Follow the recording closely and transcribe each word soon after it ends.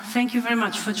thank you very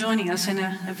much for joining us, and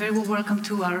a very warm welcome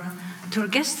to our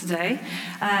guest today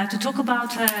to talk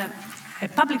about a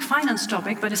public finance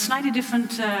topic, but a slightly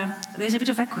different. There's a bit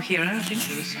of echo here. I think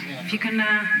if you can.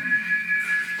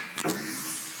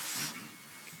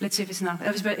 Let's see if it's now.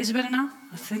 Is it better now?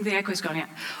 I think the echo is gone, yeah.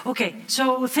 Okay,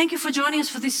 so thank you for joining us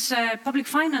for this public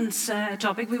finance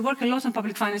topic. We work a lot on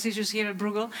public finance issues here at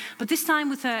Bruegel, but this time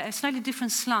with a slightly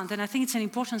different slant, and I think it's an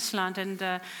important slant.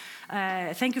 And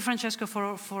thank you, Francesco,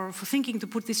 for thinking to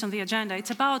put this on the agenda.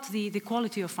 It's about the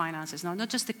quality of finances now, not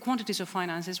just the quantities of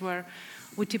finances where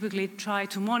we typically try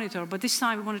to monitor, but this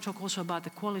time we want to talk also about the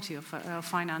quality of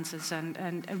finances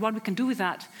and what we can do with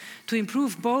that to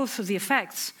improve both the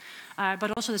effects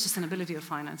but also the sustainability of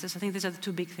finances. I think these are the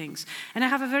two big things. And I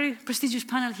have a very prestigious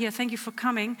panel here. Thank you for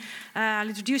coming. I'll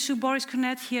introduce you, Boris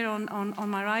Cornet, here on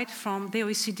my right from the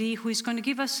OECD, who is going to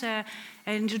give us an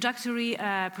introductory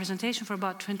presentation for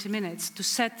about 20 minutes to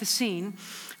set the scene,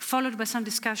 followed by some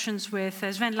discussions with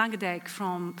Sven Langedijk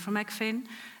from ECFIN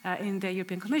in the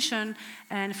European Commission,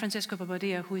 and Francesco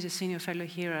Papadia, who is a senior fellow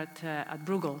here at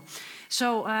Bruegel.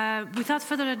 So without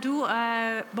further ado,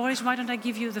 Boris, why don't I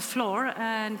give you the floor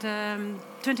and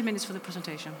 20 minutes for the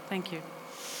presentation. Thank you.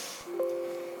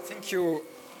 Thank you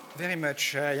very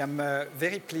much. I am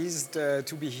very pleased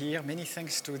to be here. Many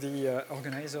thanks to the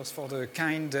organizers for the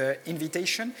kind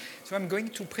invitation. So I'm going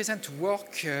to present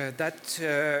work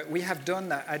that we have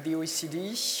done at the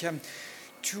OECD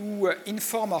to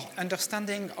inform our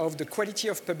understanding of the quality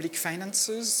of public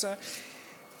finances,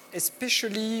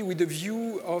 especially with the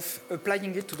view of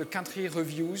applying it to the country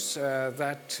reviews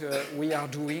that we are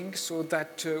doing, so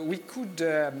that we could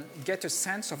get a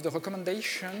sense of the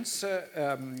recommendations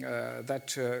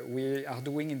that we are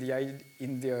doing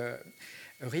in the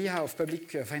area of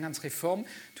public finance reform,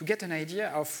 to get an idea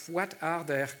of what are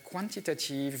their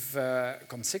quantitative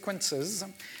consequences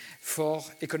for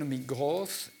economic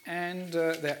growth and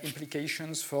their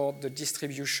implications for the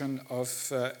distribution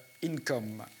of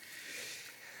income.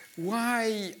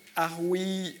 Why are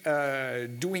we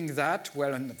doing that?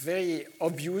 Well, a very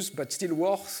obvious but still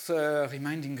worth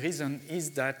reminding reason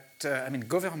is that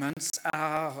governments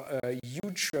are a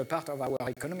huge part of our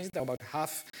economies. They're about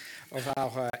half of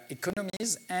our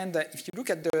economies. And if you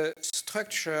look at the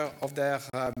structure of their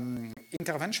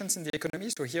interventions in the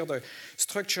economy, so here the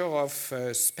structure of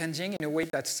spending in a way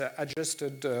that's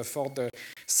adjusted for the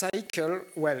cycle,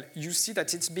 well, you see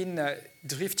that it's been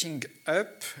drifting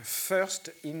up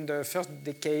first in the first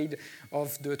decade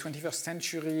of the 21st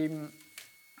century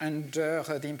under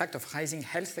the impact of rising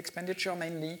health expenditure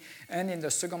mainly, and in the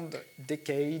second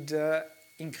decade,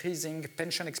 increasing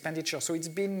pension expenditure. So it's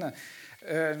been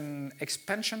an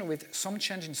expansion with some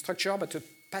change in structure, but a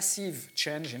passive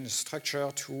change in structure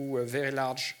to a very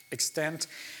large extent.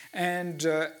 And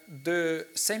the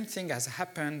same thing has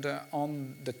happened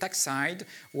on the tax side,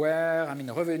 where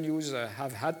revenues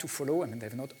have had to follow.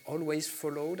 They've not always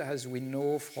followed, as we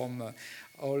know from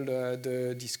all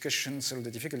the discussions, all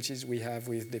the difficulties we have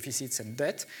with deficits and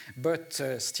debt, but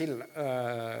still,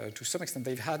 to some extent,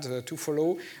 they've had to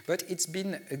follow. But it's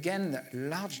been, again,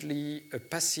 largely a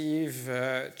passive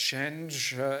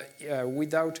change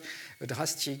without a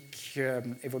drastic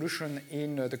evolution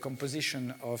in the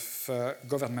composition of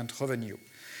government revenue.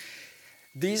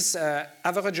 These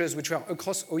averages, which were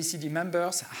across OECD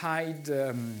members, hide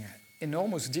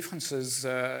enormous differences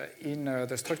in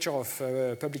the structure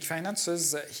of public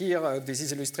finances. Here, this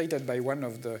is illustrated by one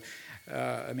of the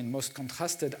most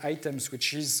contrasted items,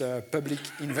 which is public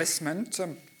investment.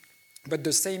 But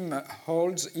the same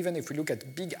holds even if we look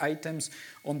at big items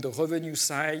on the revenue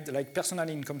side, like personal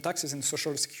income taxes and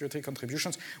social security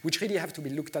contributions, which really have to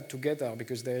be looked at together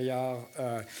because they are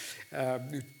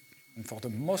for the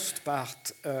most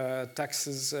part,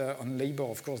 taxes on labor.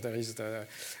 Of course, there is the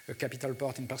capital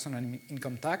part in personal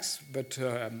income tax, but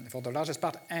for the largest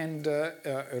part, and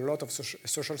a lot of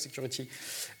social security,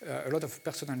 a lot of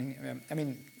personal.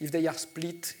 If they are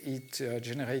split, it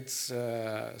generates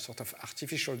sort of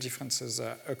artificial differences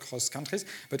across countries.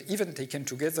 But even taken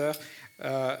together,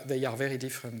 they are very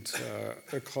different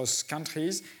across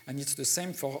countries, and it's the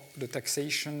same for the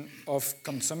taxation of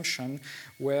consumption,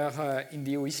 where in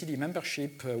the OECD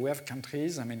membership we have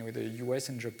countries, with the US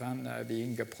and Japan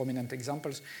being prominent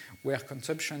examples, where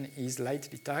consumption is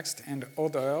lightly taxed, and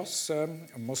others,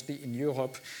 mostly in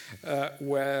Europe,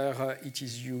 where it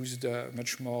is used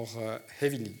much more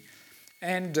heavily.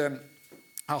 And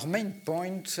our main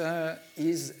point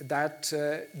is that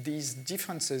these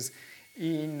differences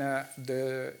in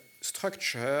the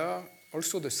structure,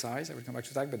 also the size, I will come back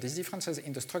to that, but these differences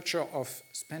in the structure of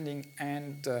spending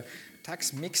and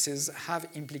tax mixes have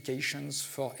implications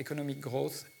for economic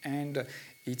growth and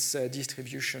its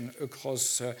distribution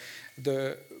across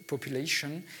the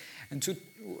population. And so,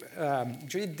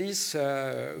 actually, this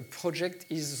project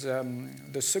is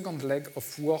the second leg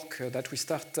of work that we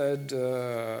started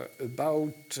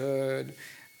about 10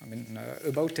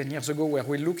 years ago, where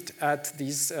we looked at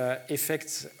these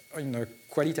effects in a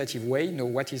qualitative way,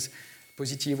 what is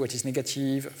positive, what is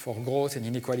negative for growth and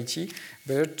inequality.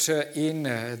 But in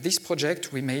this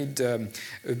project, we made a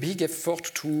big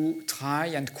effort to try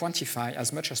and quantify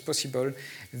as much as possible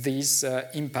these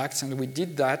impacts. And we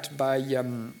did that by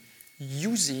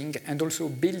using and also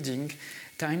building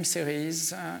time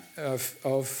series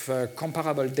of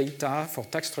comparable data for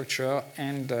tax structure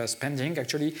and spending.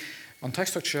 Actually, on tax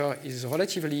structure is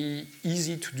relatively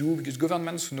easy to do because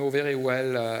governments know very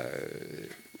well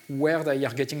where they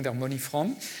are getting their money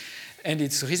from. And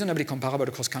it's reasonably comparable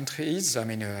across countries. I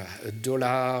mean, a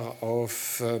dollar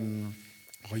of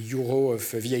or euro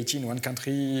of VAT in one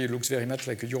country looks very much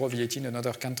like a euro VAT in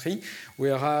another country,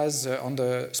 whereas on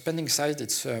the spending side,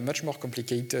 it's much more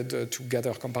complicated to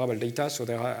gather comparable data, so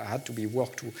there had to be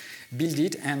work to build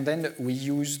it, and then we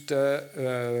used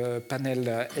panel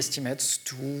estimates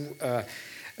to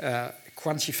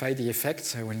quantify the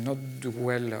effects. I will not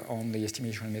dwell on the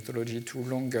estimation methodology too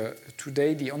long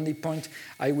today. The only point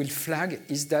I will flag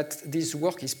is that this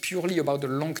work is purely about the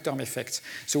long-term effects.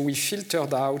 So we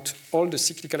filtered out all the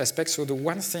cyclical aspects. So the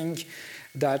one thing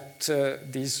that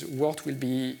this work will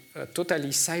be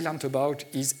totally silent about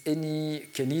is any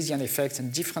Keynesian effects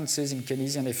and differences in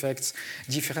Keynesian effects,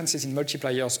 differences in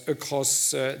multipliers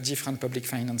across different public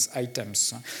finance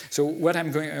items. So what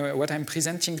I'm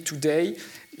presenting today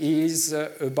is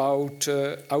about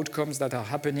outcomes that are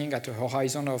happening at a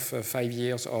horizon of 5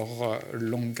 years or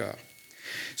longer.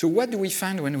 So what do we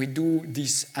find when we do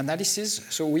this analysis?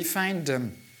 So we find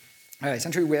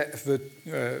essentially we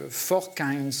have 4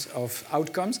 kinds of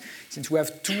outcomes. Since we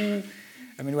have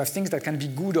we have things that can be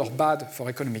good or bad for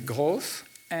economic growth,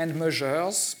 and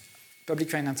measures, public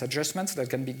finance adjustments that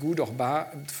can be good or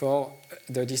bad for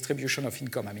the distribution of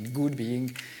income. I mean, good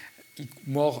being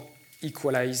more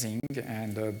equalizing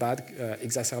and bad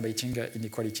exacerbating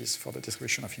inequalities for the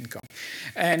distribution of income.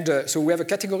 And so we have a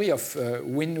category of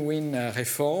win-win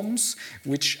reforms,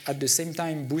 which at the same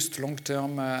time boost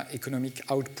long-term economic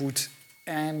output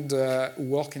and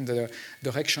work in the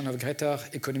direction of greater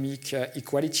economic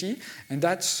equality. And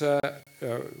that's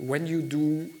when you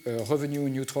do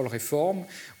revenue-neutral reform,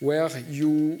 where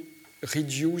you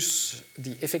reduce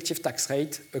the effective tax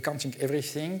rate, accounting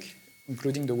everything,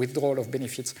 including the withdrawal of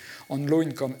benefits on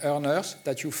low-income earners,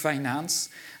 that you finance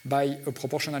by a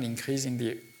proportional increase in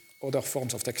the other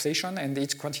forms of taxation, and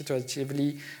it's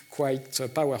quantitatively quite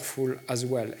powerful as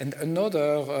well. And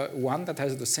another one that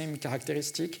has the same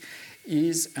characteristic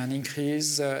is an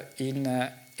increase in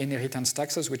inheritance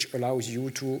taxes, which allows you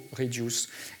to reduce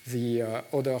the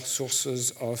other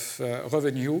sources of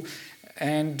revenue.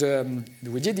 And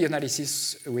we did the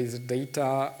analysis with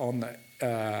data on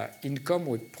income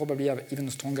would probably have even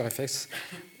stronger effects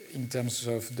in terms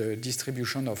of the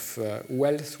distribution of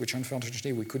wealth, which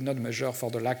unfortunately we could not measure for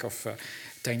the lack of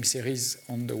time series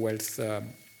on the wealth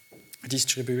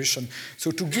distribution. So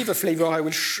to give a flavor,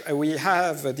 we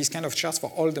have this kind of charts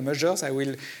for all the measures. I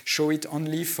will show it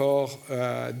only for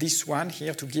this one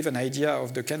here to give an idea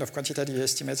of the kind of quantitative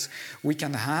estimates we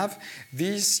can have.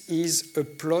 This is a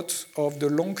plot of the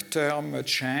long-term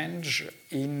change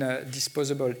in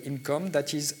disposable income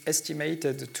that is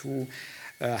estimated to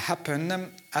happen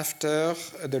after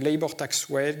the labor tax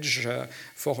wage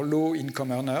for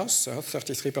low-income earners,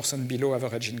 33% below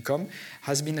average income,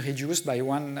 has been reduced by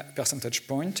 1 percentage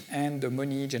point, and the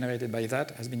money generated by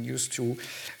that has been used to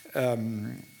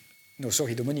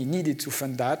the money needed to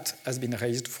fund that has been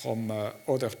raised from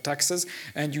other taxes.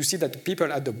 And you see that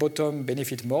people at the bottom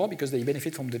benefit more because they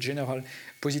benefit from the general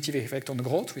positive effect on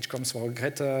growth, which comes from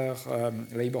greater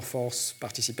labor force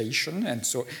participation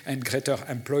and greater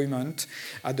employment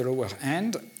at the lower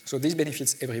end. So this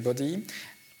benefits everybody.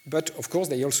 But of course,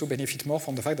 they also benefit more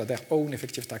from the fact that their own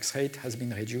effective tax rate has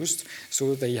been reduced.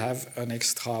 So they have an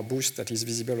extra boost that is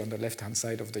visible on the left-hand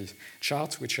side of the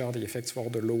chart, which are the effects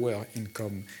for the lower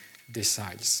income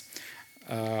deciles.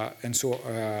 And so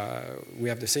we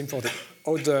have the same for the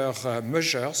other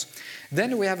measures.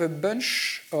 Then we have a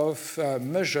bunch of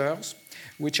measures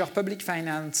which are public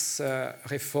finance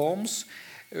reforms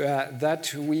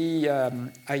that we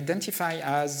identify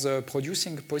as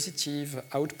producing positive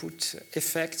output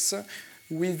effects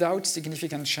without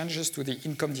significant changes to the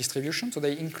income distribution. So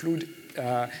they include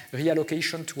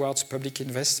reallocation towards public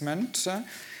investment,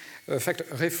 in fact,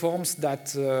 reforms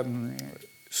that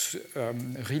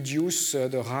reduce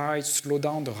the rise, slow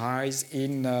down the rise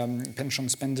in pension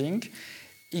spending.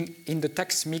 In the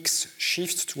tax mix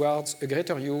shifts towards a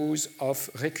greater use of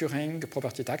recurring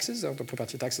property taxes, or the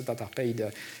property taxes that are paid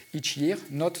each year,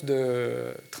 not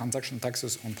the transaction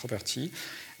taxes on property,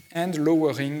 and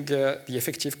lowering the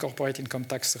effective corporate income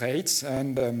tax rates.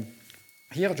 And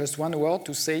here, just one word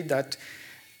to say that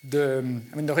the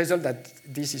result that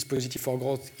this is positive for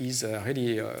growth is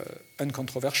really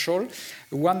uncontroversial.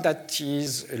 One that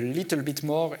is a little bit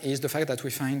more is the fact that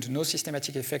we find no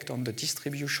systematic effect on the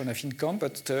distribution of income,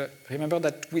 but remember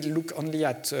that we look only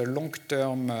at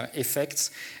long-term effects,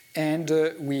 and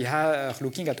we are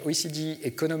looking at OECD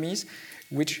economies,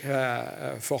 which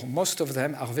for most of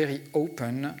them are very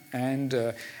open, and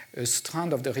a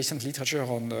strand of the recent literature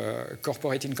on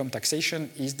corporate income taxation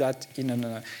is that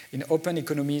in open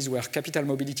economies where capital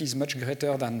mobility is much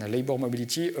greater than labor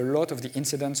mobility, a lot of the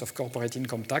incidence of corporate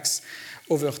income tax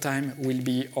over time will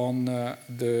be on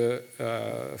the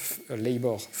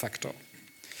labor factor.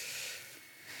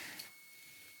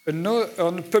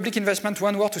 On public investment,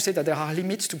 one word to say that there are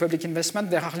limits to public investment.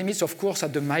 There are limits, of course,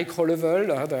 at the micro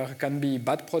level. There can be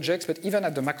bad projects, but even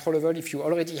at the macro level, if you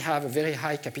already have a very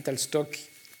high capital stock,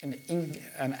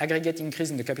 an aggregate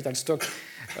increase in the capital stock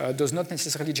does not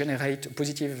necessarily generate a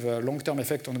positive long-term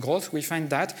effect on growth. We find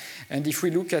that. And if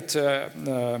we look at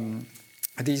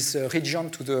this region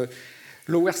to the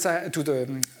lower side, to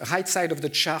the right side of the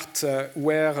chart,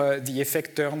 where the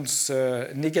effect turns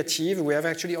negative, we have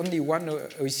actually only one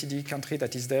OECD country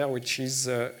that is there, which is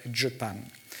Japan.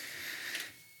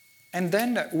 And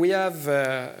then we have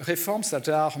reforms that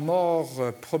are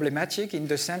more problematic in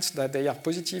the sense that they are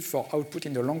positive for output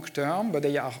in the long term, but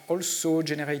they are also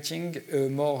generating a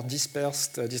more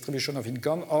dispersed distribution of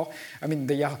income, or,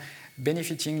 they are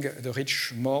benefiting the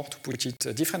rich more, to put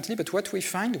it differently. But what we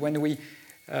find when we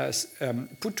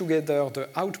put together the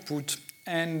output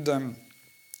and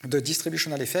the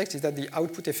distributional effects is that the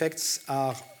output effects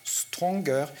are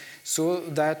stronger, so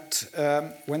that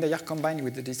when they are combined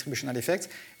with the distributional effects,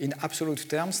 in absolute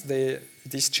terms,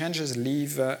 these changes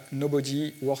leave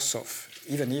nobody worse off,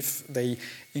 even if they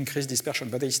increase dispersion.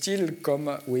 But they still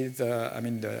come with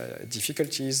the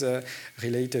difficulties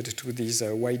related to this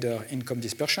wider income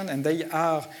dispersion, and they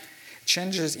are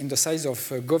changes in the size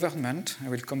of government. I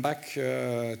will come back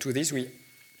to this.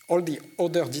 All the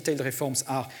other detailed reforms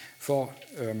are for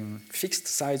fixed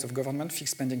size of government,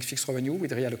 fixed spending, fixed revenue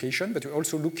with reallocation, but we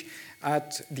also look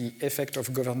at the effect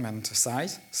of government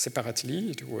size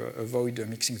separately to avoid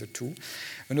mixing the two.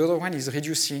 Another one is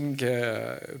reducing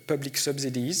public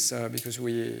subsidies, because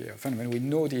we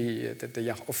know that they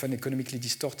are often economically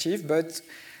distortive, but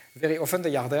very often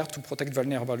they are there to protect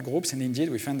vulnerable groups, and indeed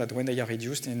we find that when they are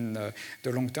reduced in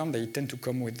the long term, they tend to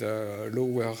come with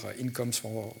lower incomes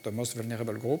for the most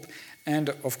vulnerable group. And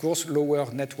of course, lower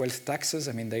net wealth taxes,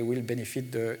 they will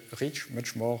benefit the rich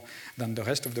much more than the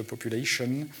rest of the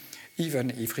population,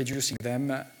 even if reducing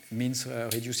them means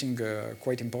reducing a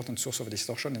quite important source of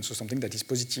distortion, and so something that is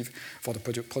positive for the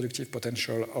productive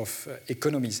potential of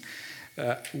economies.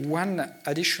 One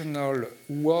additional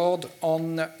word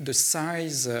on the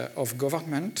size of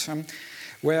government,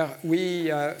 where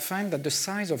we find that the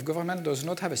size of government does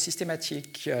not have a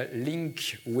systematic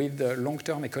link with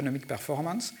long-term economic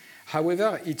performance.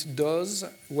 However, it does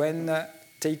when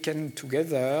taken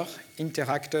together,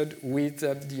 interacted with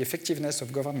the effectiveness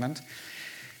of government.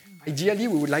 Ideally,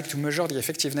 we would like to measure the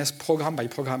effectiveness program by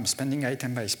program, spending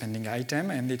item by spending item,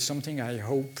 and it's something I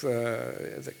hope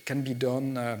that can be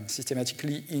done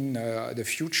systematically in the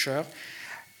future.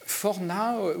 For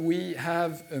now, we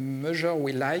have a measure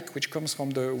we like, which comes from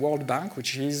the World Bank,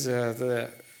 which is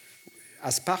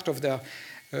as part of their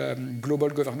global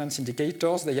governance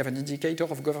indicators. They have an indicator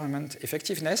of government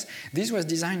effectiveness. This was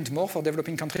designed more for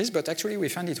developing countries, but actually we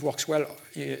find it works well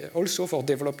also for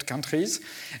developed countries.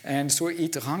 And so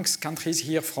it ranks countries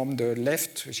here from the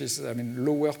left, which is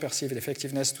lower perceived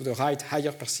effectiveness, to the right,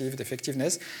 higher perceived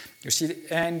effectiveness. You see,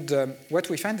 and what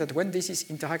we find that when this is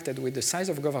interacted with the size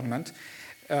of government,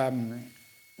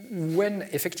 when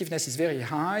effectiveness is very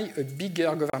high, a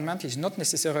bigger government is not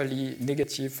necessarily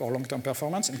negative for long-term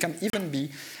performance and can even be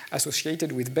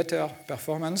associated with better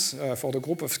performance for the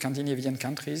group of Scandinavian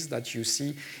countries that you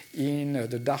see in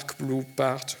the dark blue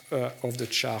part of the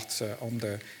chart on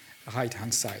the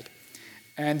right-hand side.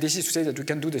 And this is to say that we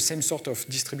can do the same sort of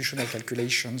distributional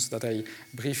calculations that I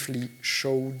briefly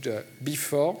showed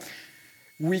before.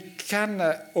 We can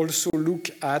also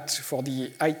look at, for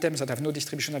the items that have no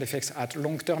distributional effects, at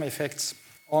long-term effects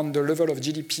on the level of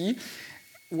GDP.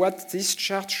 What this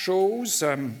chart shows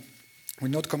will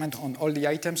not comment on all the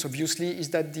items, obviously, is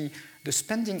that the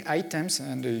spending items,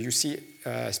 and you see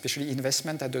especially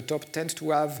investment at the top, tend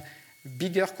to have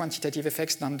bigger quantitative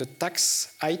effects than the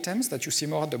tax items that you see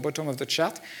more at the bottom of the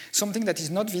chart. Something that is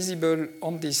not visible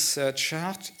on this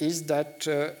chart is that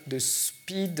the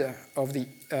speed of the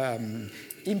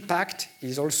impact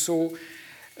is also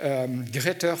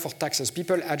greater for taxes.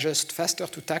 People adjust faster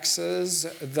to taxes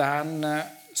than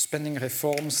spending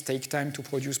reforms take time to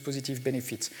produce positive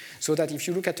benefits. So that if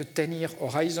you look at a 10-year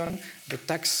horizon, the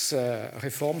tax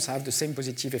reforms have the same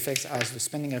positive effects as the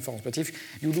spending reforms. But if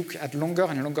you look at longer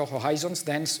and longer horizons,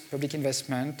 then public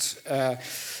investment,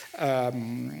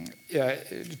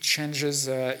 changes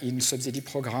in subsidy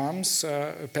programs,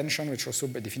 pension, which also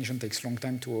by definition takes a long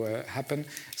time to happen,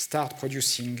 start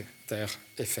producing their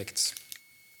effects.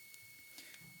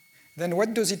 Then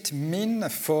what does it mean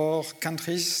for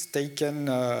countries taken in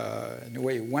a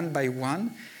way one by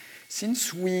one?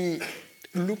 Since we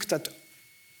looked at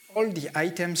all the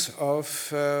items of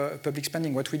public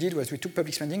spending, what we did was we took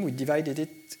public spending, we divided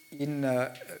it in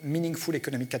meaningful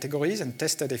economic categories and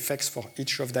tested effects for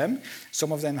each of them.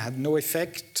 Some of them had no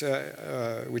effect,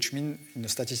 which mean in a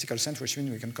statistical sense, which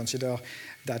means we can consider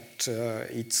that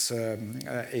it's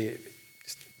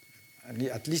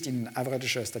at least in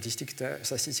average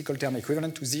statistical term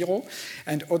equivalent to 0,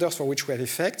 and others for which we have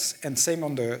effects. And same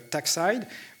on the tax side,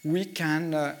 we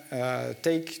can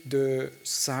take the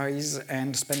size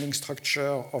and spending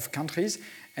structure of countries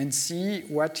and see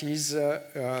what is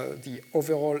the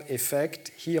overall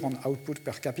effect here on output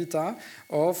per capita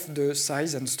of the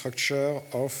size and structure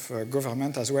of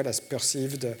government, as well as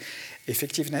perceived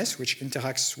effectiveness, which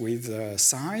interacts with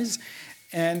size.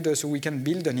 And so we can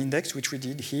build an index, which we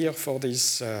did here for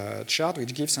this chart,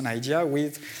 which gives an idea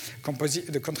with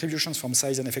the contributions from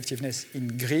size and effectiveness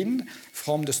in green,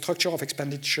 from the structure of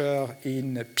expenditure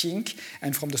in pink,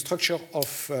 and from the structure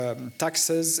of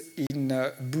taxes in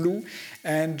blue.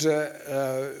 And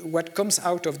what comes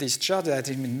out of this chart is that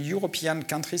in European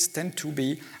countries tend to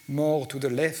be more to the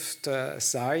left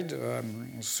side,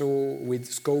 so with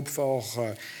scope for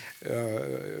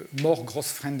more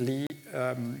growth-friendly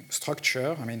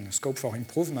structure, I mean, scope for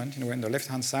improvement, on the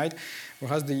left-hand side,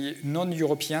 whereas the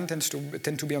non-European tend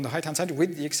to be on the right-hand side,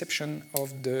 with the exception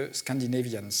of the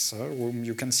Scandinavians, whom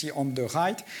you can see on the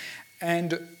right,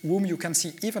 and whom you can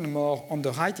see even more on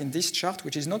the right in this chart,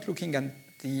 which is not looking at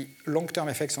the long-term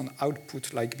effects on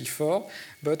output like before,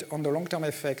 but on the long-term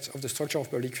effects of the structure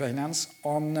of public finance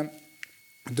on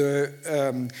the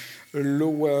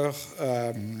lower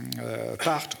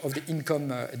part of the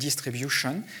income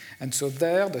distribution. And so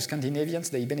there, the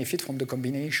Scandinavians, they benefit from the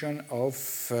combination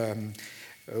of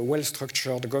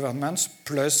well-structured governments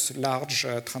plus large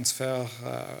transfer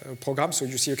programs. So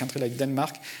you see a country like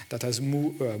Denmark that has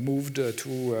moved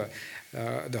to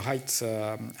the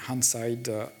right-hand side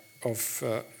of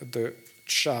the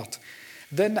chart.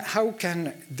 Then how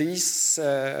can this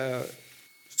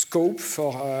scope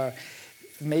for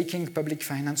making public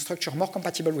finance structure more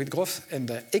compatible with growth and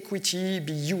equity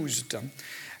be used?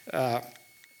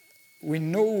 We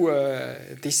know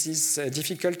this is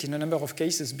difficult in a number of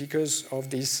cases because of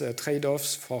these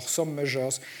trade-offs for some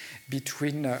measures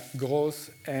between growth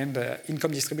and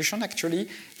income distribution. Actually,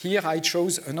 here I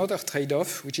chose another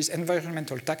trade-off, which is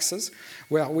environmental taxes,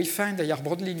 where we find they are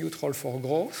broadly neutral for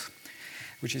growth,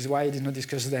 which is why I did not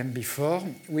discuss them before.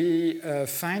 We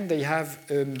find they have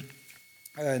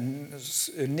a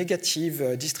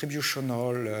negative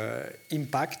distributional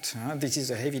impact. This is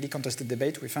a heavily contested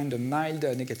debate. We find a mild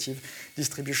negative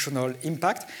distributional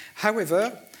impact.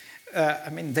 However,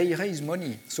 they raise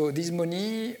money. So this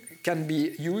money can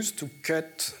be used to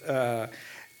cut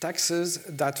taxes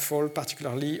that fall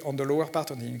particularly on the lower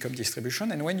part of the income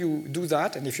distribution. And when you do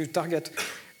that, and if you target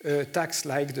a tax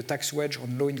like the tax wedge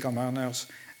on low-income earners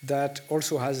that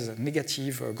also has a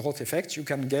negative growth effect, you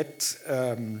can get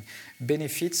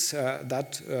benefits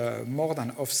that more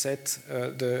than offset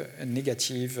the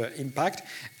negative impact,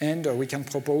 and we can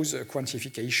propose a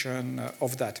quantification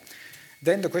of that.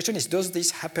 Then the question is, does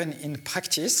this happen in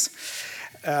practice?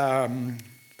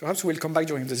 Perhaps we'll come back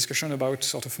during the discussion about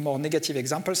sort of more negative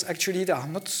examples. Actually, there are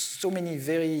not so many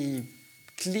very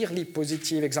clearly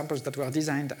positive examples that were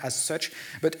designed as such,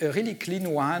 but a really clean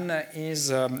one is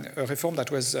a reform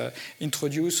that was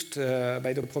introduced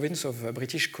by the province of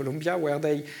British Columbia, where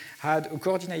they had a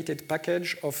coordinated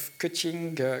package of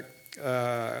cutting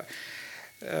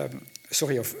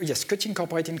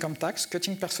corporate income tax,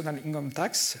 cutting personal income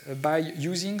tax by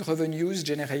using revenues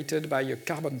generated by a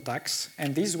carbon tax.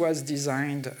 And this was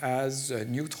designed as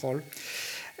neutral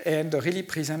and really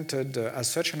presented as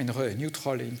such,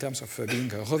 neutral in terms of being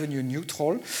revenue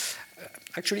neutral.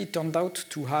 actually turned out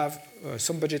to have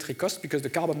some budgetary costs because the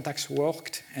carbon tax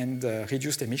worked and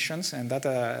reduced emissions, and that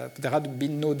there had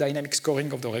been no dynamic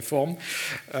scoring of the reform.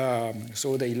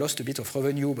 So they lost a bit of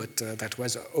revenue, but that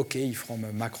was okay from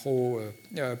a macro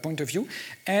point of view.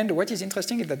 And what is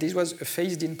interesting is that this was a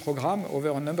phased-in program over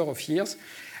a number of years.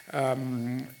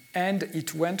 And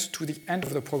it went to the end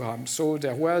of the program. So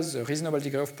there was a reasonable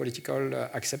degree of political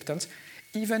acceptance.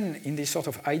 Even in this sort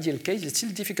of ideal case, it's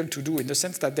still difficult to do in the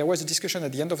sense that there was a discussion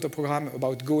at the end of the program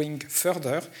about going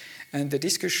further. And the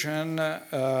discussion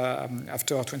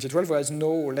after 2012 was,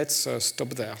 no, let's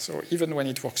stop there. So even when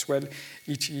it works well,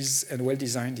 it is, and well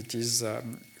designed, it is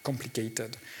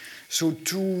complicated. So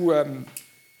to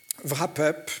wrap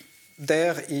up,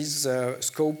 there is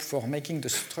scope for making the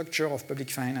structure of public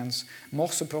finance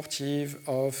more supportive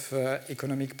of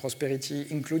economic prosperity,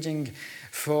 including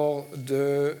for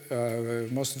the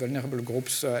most vulnerable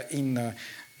groups in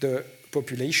the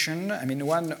population. I mean,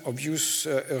 one obvious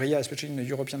area, especially in the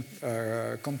European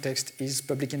context, is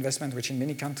public investment, which in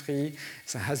many countries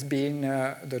has been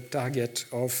the target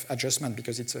of adjustment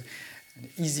because it's an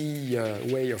easy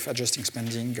way of adjusting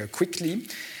spending quickly.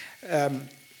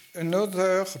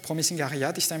 Another promising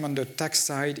area, this time on the tax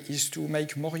side, is to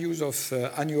make more use of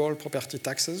annual property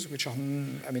taxes, which are,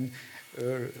 an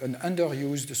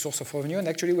underused source of revenue. And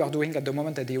actually, we are doing at the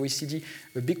moment at the OECD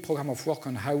a big program of work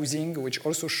on housing, which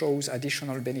also shows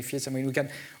additional benefits. I mean, we can,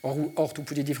 or to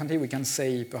put it differently, we can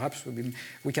say, perhaps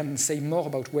we can say more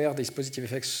about where these positive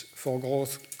effects for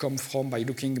growth come from by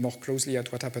looking more closely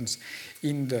at what happens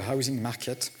in the housing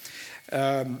market.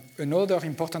 Another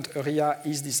important area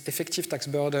is this effective tax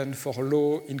burden for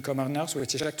low-income earners,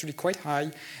 which is actually quite high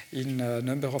in a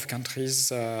number of countries,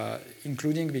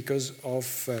 including because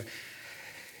of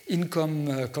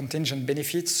income contingent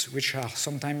benefits, which are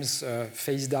sometimes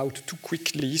phased out too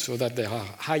quickly so that there are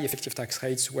high effective tax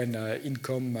rates when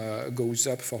income goes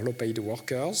up for low-paid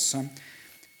workers.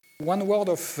 One word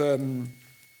of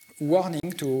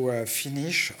warning to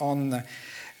finish on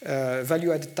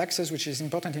value-added taxes, which is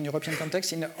important in European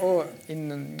context.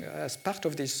 As part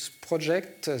of this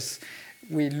project,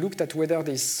 we looked at whether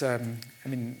this,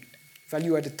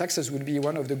 value-added taxes would be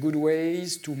one of the good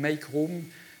ways to make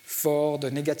room for the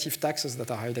negative taxes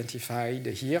that are identified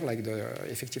here, like the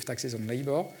effective taxes on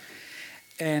labor.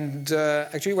 And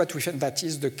actually, what we found that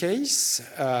is the case.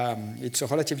 It's a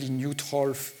relatively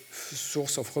neutral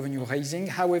source of revenue raising.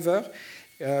 However,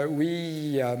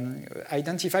 we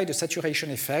identified a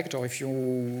saturation effect, or if you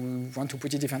want to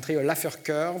put it differently, a Laffer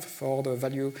curve for the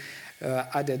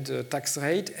value-added tax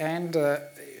rate, and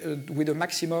with a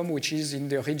maximum which is in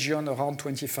the region around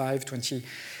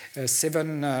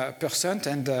 25-27%.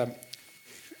 And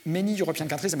many European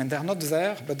countries, they're not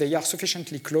there, but they are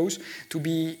sufficiently close to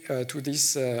be to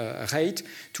this rate,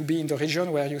 to be in the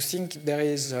region where you think there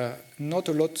is not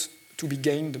a lot to be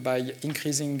gained by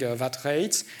increasing VAT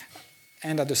rates.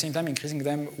 And at the same time, increasing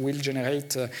them will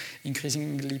generate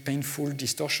increasingly painful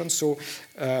distortions. So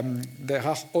there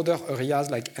are other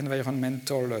areas like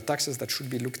environmental taxes that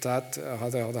should be looked at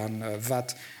rather than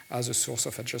VAT as a source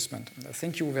of adjustment.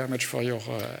 Thank you very much for your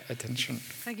attention.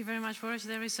 Thank you very much, Boris.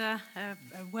 There is a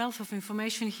wealth of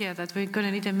information here that we're going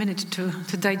to need a minute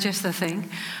to digest the thing.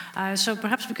 So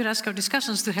perhaps we could ask our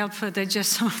discussants to help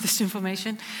digest some of this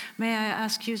information. May I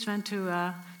ask you, Sven,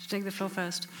 to take the floor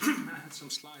first? I had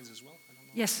some slides as well.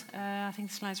 Yes, I think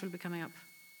the slides will be coming up.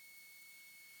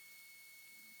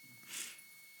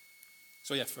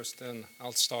 So yeah, first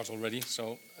I'll start already.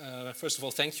 So first of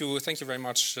all, thank you very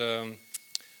much for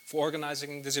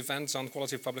organizing this event on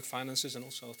quality of public finances, and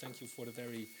also thank you for the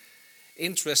very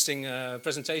interesting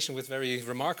presentation with very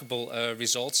remarkable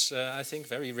results. I think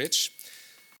very rich.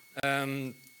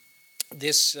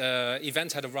 This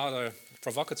event had a rather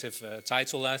provocative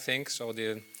title, I think. So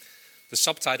the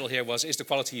subtitle here was, is the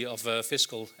quality of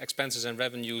fiscal expenses and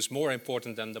revenues more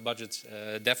important than the budget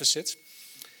deficit?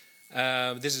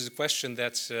 This is a question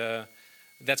that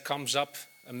comes up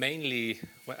mainly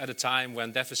at a time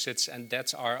when deficits and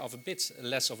debts are of a bit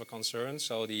less of a concern.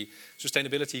 So the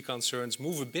sustainability concerns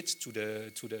move a bit to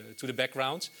the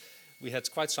background. We had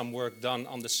quite some work done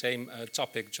on the same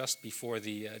topic just before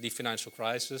the financial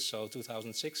crisis, so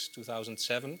 2006,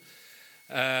 2007.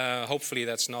 Hopefully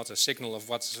that's not a signal of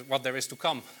what there is to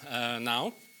come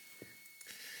now.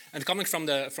 And coming from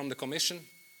the Commission,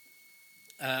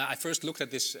 I first looked at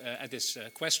this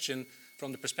question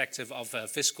from the perspective of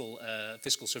fiscal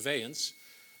surveillance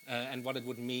and what it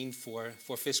would mean for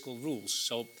fiscal rules.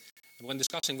 So when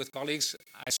discussing with colleagues,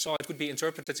 I saw it could be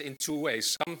interpreted in two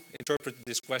ways. Some interpret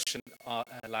this question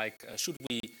like should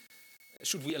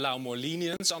we allow more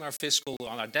lenience on our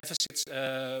deficit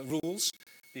rules?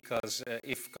 because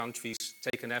if countries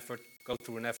go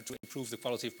through an effort to improve the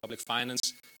quality of public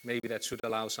finance, maybe that should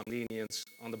allow some lenience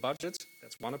on the budget.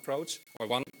 That's one approach, or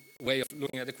one way of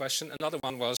looking at the question. Another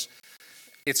one was,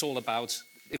 it's all about,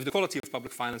 if the quality of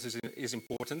public finances is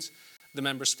important, the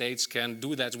member states can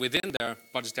do that within their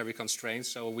budgetary constraints,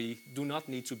 so we do not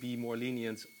need to be more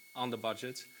lenient on the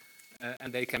budget,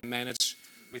 and they can manage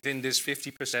within this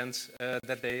 50%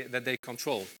 that they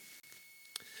control.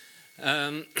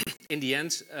 In the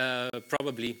end,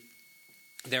 probably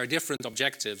there are different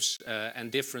objectives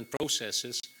and different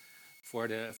processes for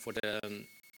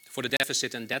the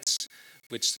deficit and debts,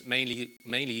 which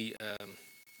mainly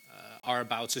are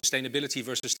about sustainability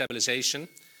versus stabilization,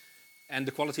 and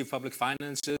the quality of public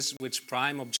finances, which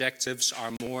prime objectives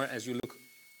are more, as you look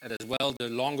at as well, the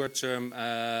longer term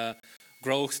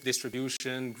growth,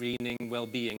 distribution, greening,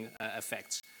 well-being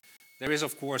effects. There is,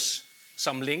 of course,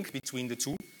 some link between the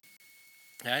two.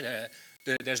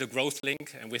 There's a growth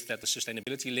link, and with that the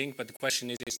sustainability link, but the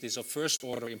question is this of first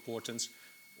order importance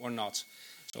or not?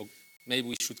 So maybe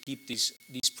we should keep these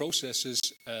processes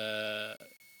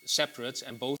separate,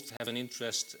 and both have an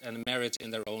interest and a merit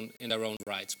in their own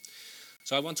right.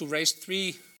 So I want to raise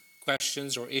three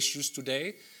questions or issues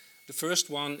today. The first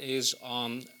one is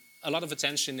on, a lot of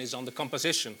attention is on the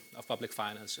composition of public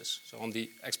finances. So on the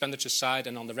expenditure side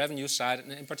and on the revenue side,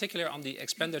 and in particular on the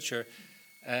expenditure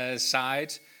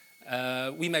side,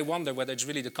 we may wonder whether it's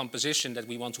really the composition that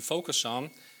we want to focus on,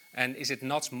 and is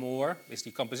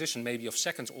the composition maybe of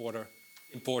second order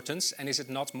importance, and is it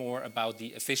not more about the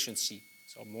efficiency?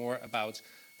 So more about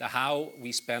the how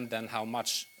we spend than how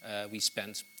much we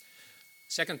spend.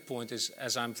 Second point is,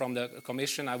 as I'm from the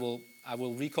Commission, I will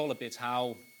recall a bit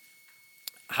how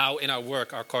in our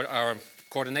work, our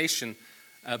coordination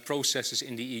processes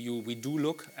in the EU, we do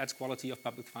look at quality of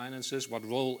public finances, what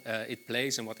role it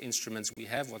plays and what instruments we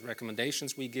have, what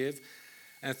recommendations we give.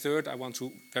 And third, I want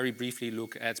to very briefly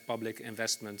look at public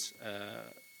investments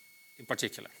in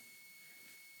particular.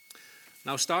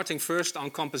 Now, starting first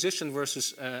on composition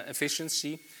versus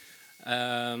efficiency,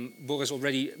 Boris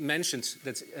already mentioned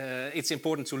that it's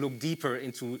important to look deeper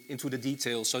into the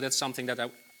details, so that's something that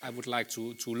I would like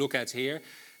to look at here.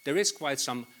 There is quite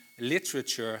some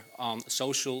literature on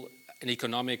social and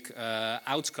economic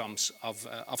outcomes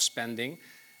of spending,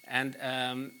 and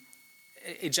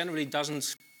it generally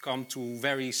doesn't come to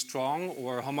very strong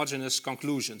or homogeneous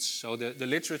conclusions. So the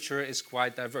literature is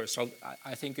quite diverse. So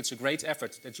I think it's a great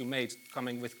effort that you made,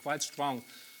 coming with quite strong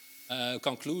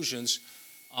conclusions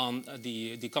on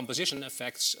the composition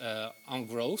effects on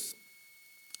growth,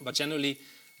 but generally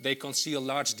they conceal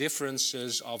large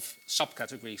differences of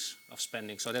subcategories of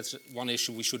spending. So that's one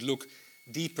issue. We should look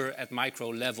deeper at micro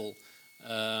level.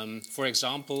 For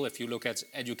example, if you look at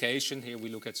education, here you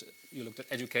looked at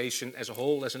education as a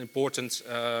whole as an important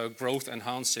growth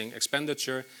enhancing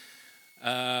expenditure,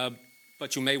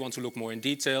 but you may want to look more in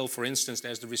detail. For instance,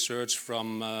 there's the research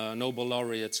from Nobel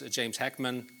laureate James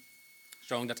Heckman,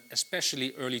 showing that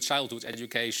especially early childhood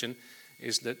education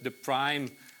is the prime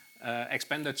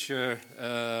expenditure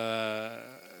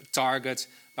target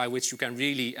by which you can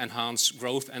really enhance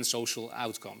growth and social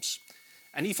outcomes.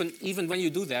 And even when you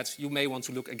do that, you may want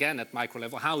to look again at micro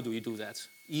level. How do you do that?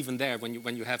 Even there,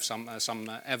 when you have some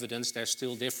evidence, there's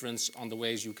still difference on the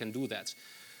ways you can do that.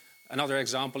 Another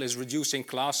example is reducing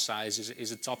class size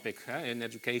is a topic in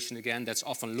education, again, that's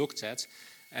often looked at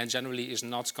and generally is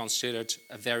not considered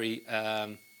very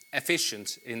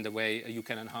efficient in the way you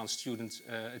can enhance student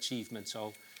achievement.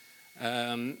 So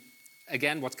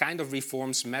again, what kind of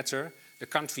reforms matter? The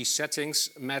country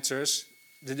settings matters.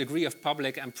 The degree of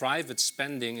public and private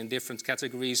spending in different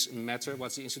categories matter.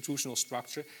 What's the institutional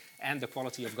structure? And the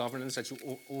quality of governance that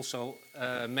you also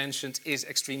mentioned is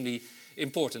extremely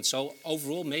important. So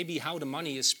overall, maybe how the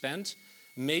money is spent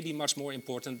may be much more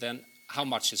important than how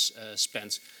much is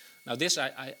spent. Now this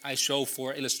I show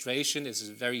for illustration. It's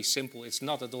very simple. It's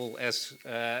not at all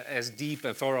as deep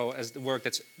and thorough as the work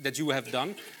that you have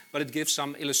done, but it gives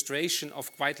some illustration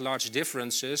of quite large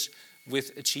differences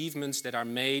with achievements that are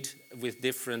made with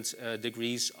different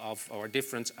degrees of, or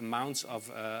different amounts of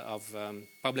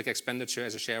public expenditure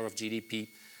as a share of GDP,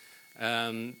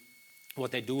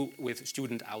 what they do with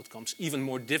student outcomes. Even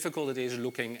more difficult it is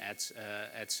looking at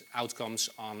outcomes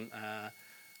on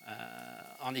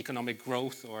economic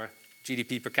growth or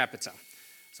GDP per capita.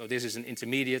 So this is an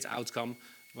intermediate outcome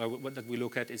where what that we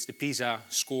look at is the PISA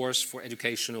scores for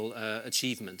educational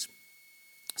achievement.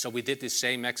 So we did this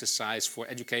same exercise for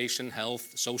education,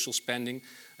 health, social spending,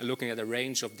 and looking at a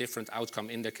range of different outcome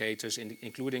indicators,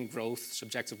 including growth,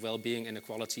 subjective well-being,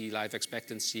 inequality, life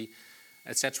expectancy,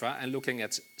 etc., and looking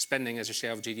at spending as a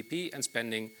share of GDP and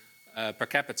spending per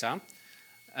capita.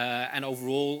 And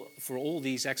overall, for all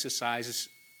these exercises,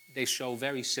 they show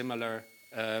very similar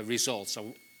results.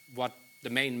 So what the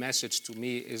main message to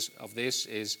me is of this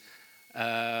is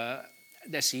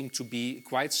there seemed to be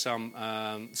quite some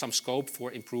scope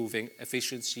for improving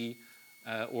efficiency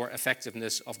or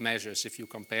effectiveness of measures. If you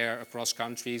compare across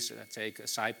countries, take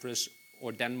Cyprus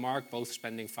or Denmark, both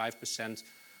spending 5%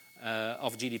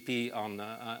 of GDP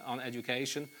on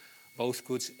education, both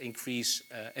could increase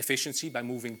efficiency by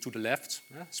moving to the left,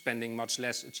 spending much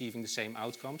less, achieving the same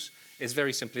outcomes. It's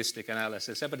very simplistic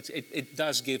analysis, but it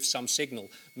does give some signal.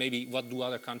 Maybe what do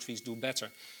other countries do better?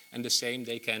 And the same,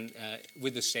 they can,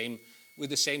 with the same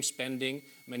spending,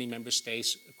 many member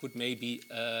states could maybe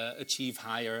achieve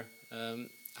higher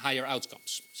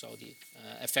outcomes. So the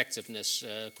effectiveness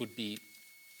could be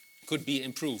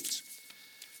improved.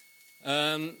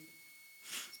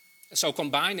 So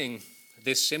combining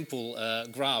this simple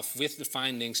graph with the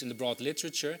findings in the broad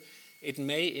literature, it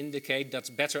may indicate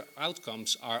that better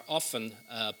outcomes are often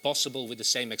possible with the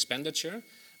same expenditure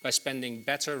by spending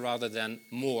better rather than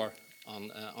more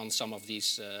on some of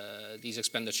these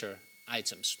expenditure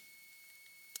items.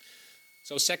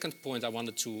 So second point I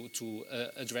wanted to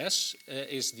address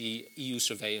is the EU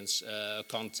surveillance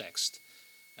context.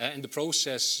 In the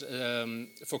process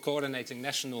for coordinating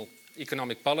national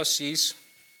economic policies,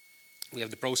 we have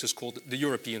the process called the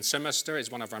European semester. It's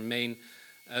one of our main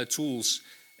tools,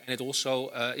 and it also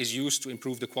is used to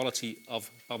improve the quality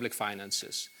of public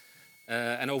finances.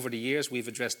 And over the years, we've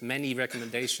addressed many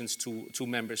recommendations to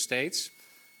member states.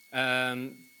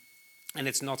 And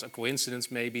it's not a coincidence,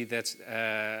 maybe, that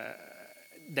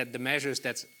the measures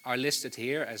that are listed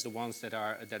here as the ones that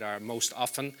are most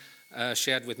often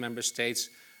shared with member states,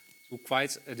 to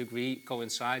quite a degree,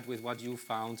 coincide with what you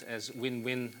found as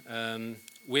win-win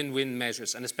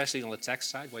measures, and especially on the tax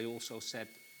side, where you also said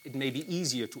it may be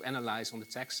easier to analyze on the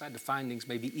tax side. The findings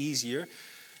may be easier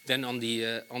than on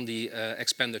the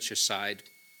expenditure side.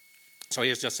 So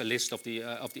here's just a list of the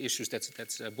issues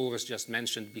that Boris just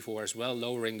mentioned before as well: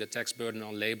 lowering the tax burden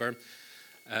on labor,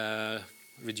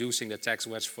 reducing the tax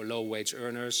wedge for low-wage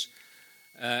earners.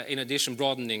 In addition,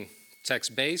 broadening tax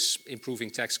base, improving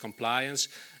tax compliance,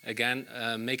 again,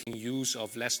 making use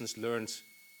of lessons learned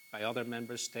by other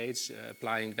member states,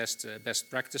 applying best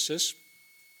practices.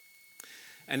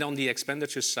 And on the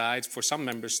expenditure side, for some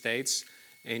member states,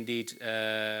 indeed,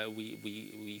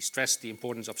 we stress the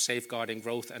importance of safeguarding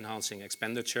growth-enhancing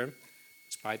expenditure,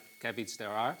 despite caveats there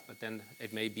are. But then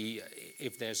it may be,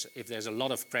 if there's a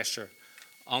lot of pressure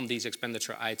on these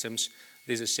expenditure items,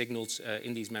 this is signaled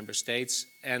in these member states.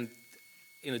 And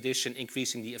in addition,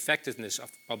 increasing the effectiveness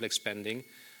of public spending,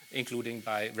 including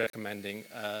by recommending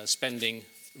spending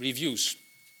reviews.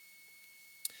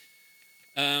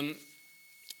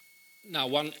 Now,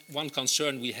 one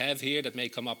concern we have here that may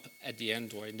come up at the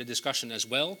end or in the discussion as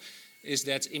well is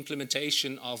that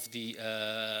implementation of the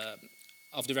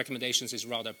recommendations is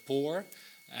rather poor.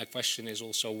 Question is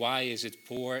also, why is it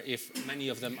poor if many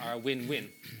of them are win-win?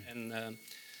 And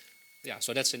yeah,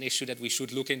 so that's an issue that we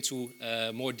should look into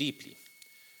more deeply.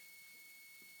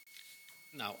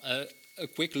 Now, a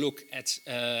quick look at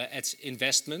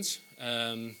investments.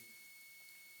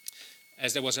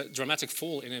 As there was a dramatic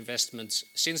fall in investments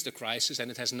since the crisis, and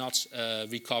it has not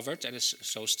recovered, and is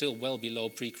so still well below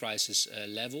pre-crisis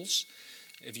levels.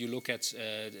 If you look at,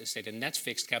 say, the net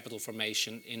fixed capital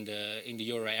formation in the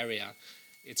euro area,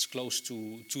 it's close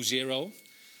to zero.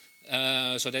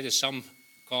 So that is some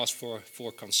cause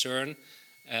for concern,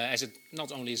 as it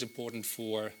not only is important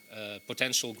for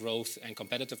potential growth and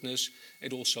competitiveness,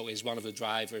 it also is one of the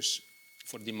drivers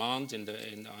for demand in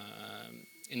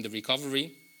the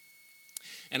recovery.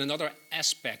 And another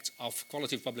aspect of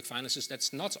quality of public finances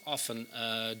that's not often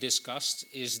discussed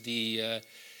is the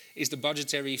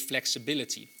budgetary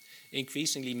flexibility.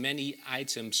 Increasingly, many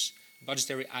items,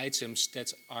 budgetary items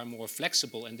that are more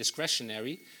flexible and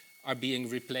discretionary, are being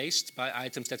replaced by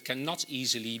items that cannot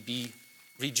easily be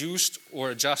reduced or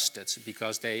adjusted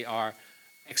because they are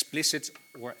explicit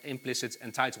or implicit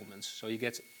entitlements. So you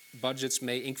get budgets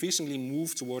may increasingly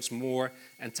move towards more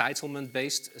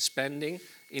entitlement-based spending,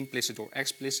 implicit or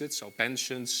explicit, so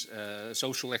pensions,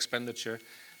 social expenditure,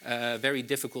 very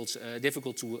difficult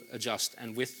to adjust,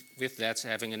 and with that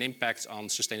having an impact on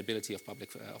sustainability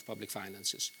of public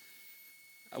finances.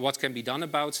 What can be done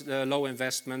about the low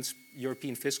investment?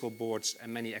 European fiscal boards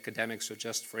and many academics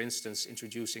suggest, for instance,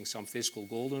 introducing some fiscal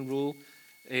golden rule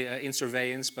in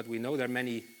surveillance, but we know there are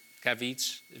many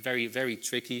caveats, very, very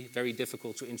tricky, very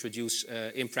difficult to introduce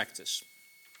in practice.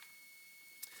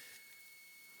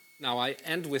 Now I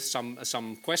end with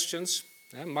some questions.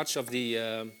 Much of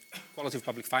the quality of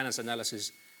public finance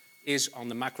analysis is on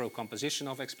the macro composition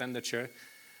of expenditure.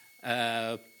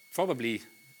 Probably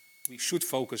we should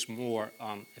focus more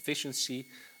on efficiency,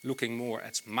 looking more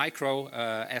at micro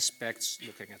aspects,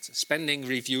 looking at spending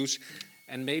reviews,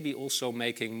 and maybe also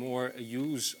making more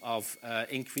use of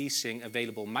increasing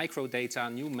available micro data,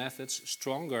 new methods,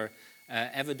 stronger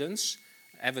evidence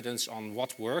on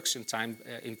what works in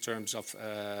terms of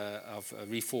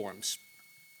reforms.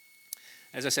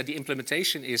 As I said, the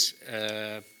implementation is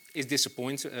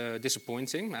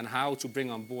disappointing, and how to bring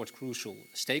on board crucial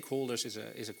stakeholders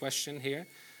is a question here.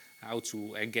 How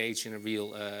to engage in a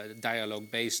real dialogue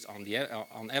based on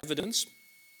evidence.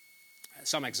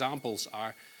 Some examples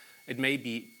are, it may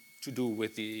be to do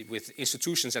with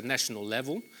institutions at national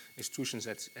level, institutions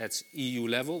at EU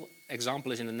level.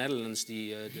 Example is in the Netherlands,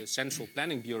 the Central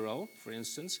Planning Bureau, for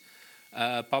instance,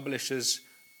 publishes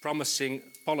promising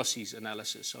policies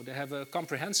analysis. So they have a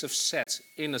comprehensive set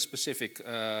in a specific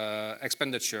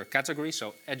expenditure category,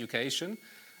 so education.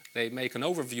 They make an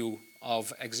overview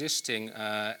of existing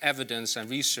evidence and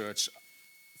research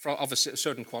of a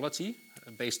certain quality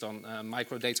based on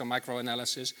microdata,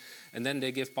 microanalysis, and then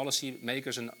they give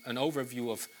policymakers an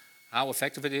overview of how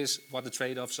effective it is, what the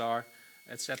trade-offs are,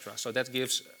 etc. So that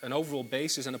gives an overall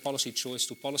basis and a policy choice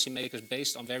to policymakers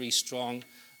based on very strong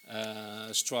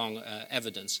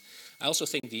evidence. I also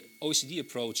think the OECD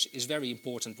approach is very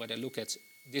important, where they look at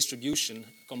distribution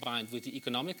combined with the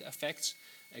economic effects,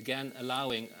 again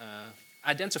allowing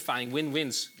identifying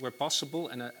win-wins where possible,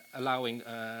 and allowing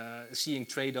seeing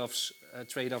trade-offs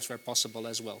where possible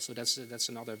as well. So that's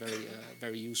another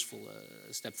very useful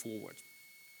step forward.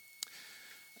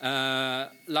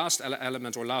 Last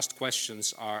element or last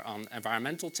questions are on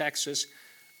environmental taxes.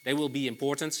 They will be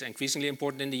important, increasingly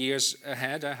important in the years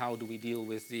ahead. How do we deal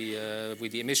with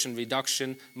the emission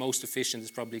reduction? Most efficient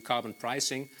is probably carbon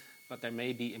pricing, but there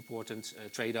may be important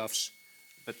trade-offs.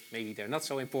 But maybe they're not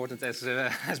so important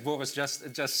as Boris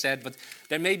just said. But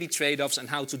there may be trade-offs and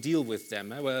how to deal with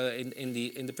them. Well, in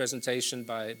the presentation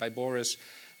by Boris,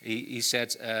 he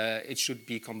said it should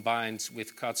be combined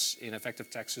with cuts in effective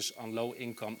taxes on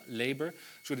low-income labor.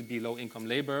 Should it be low-income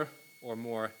labor or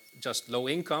more just low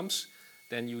incomes?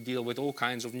 Then you deal with all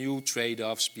kinds of new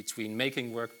trade-offs between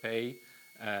making work pay,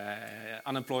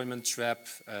 unemployment trap,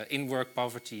 in-work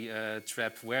poverty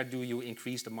trap. Where do you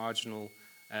increase the marginal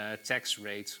tax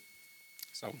rate?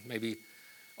 So maybe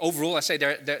overall, I say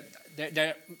there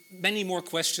are many more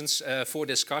questions for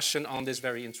discussion on this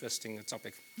very interesting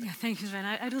topic. Yeah, thank you, Sven.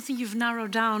 I don't think you've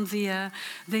narrowed down the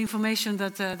information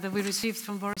that we received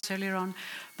from Boris earlier on,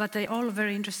 but they all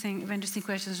very interesting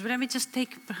questions. But let me just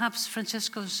take perhaps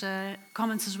Francesco's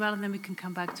comments as well, and then we can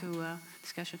come back to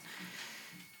discussion.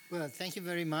 Well, thank you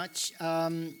very much.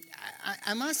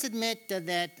 I must admit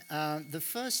that the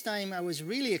first time I was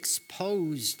really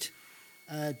exposed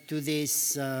to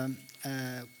this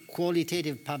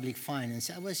qualitative public finance,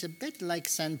 I was a bit like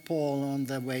St. Paul on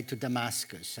the way to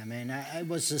Damascus. I mean, I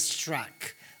was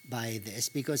struck by this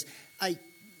because I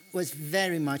was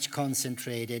very much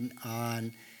concentrated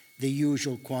on the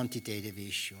usual quantitative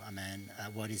issue. I mean,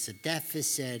 what is a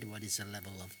deficit? What is a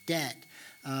level of debt?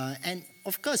 And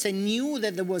of course, I knew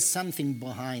that there was something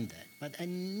behind that, but I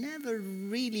never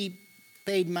really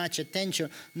paid much attention,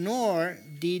 nor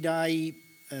did I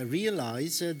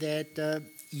realize that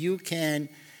you can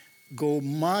go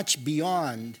much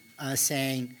beyond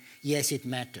saying, yes, it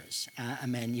matters. I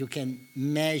mean, you can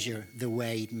measure the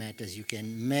way it matters. You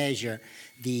can measure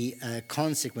the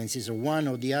consequences or one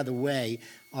or the other way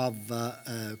of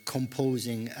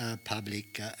composing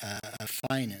public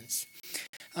finance.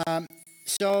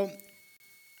 So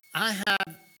I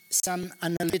have some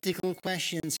analytical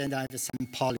questions and I have some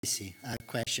policy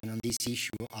question on this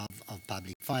issue of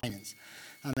public finance.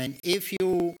 I mean, if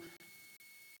you,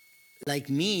 like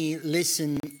me,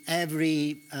 listen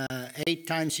every 8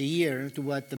 times a year to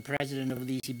what the president of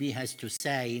the ECB has to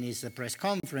say in his press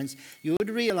conference, you would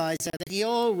realize that he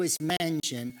always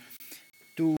mentioned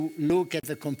to look at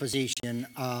the composition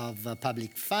of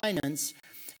public finance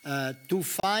to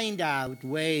find out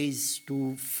ways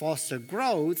to foster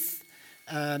growth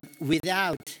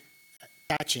without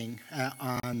touching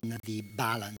on the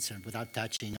balance and without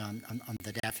touching on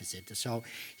the deficit. So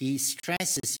he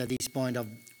stresses this point of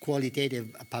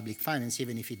qualitative public finance,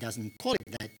 even if he doesn't call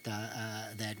it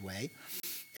that way.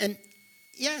 And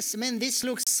yes, I mean, this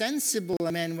looks sensible.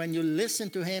 I mean, when you listen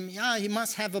to him, yeah, he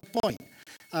must have a point.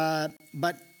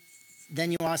 But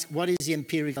then you ask, what is the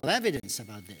empirical evidence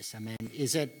about this? I mean,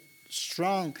 is it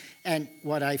strong? And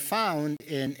what I found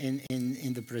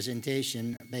in the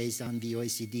presentation based on the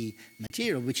OECD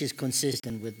material, which is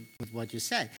consistent with what you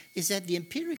said, is that the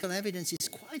empirical evidence is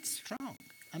quite strong.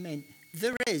 I mean,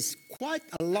 there is quite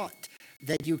a lot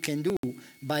that you can do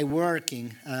by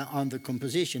working on the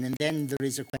composition. And then there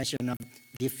is a question of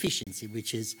the efficiency,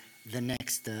 which is the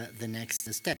next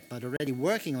step. But already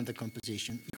working on the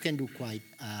composition, you can do quite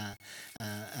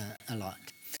a lot.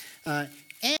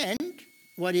 And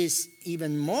what is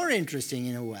even more interesting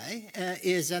in a way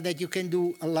is that you can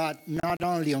do a lot not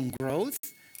only on growth,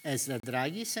 as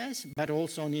Draghi says, but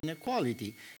also on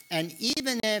inequality. And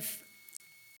even if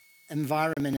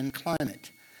environment and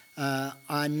climate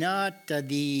are not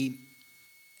the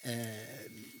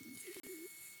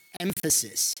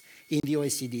emphasis in the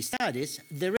OECD studies,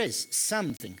 there is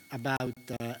something about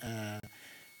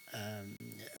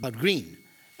green.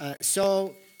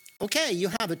 So, okay, you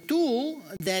have a tool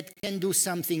that can do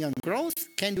something on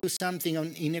growth, can do something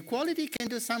on inequality, can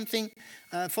do something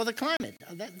for the climate.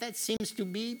 That seems to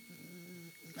be,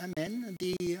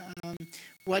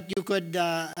 what you could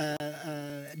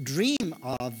dream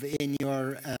of in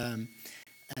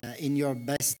your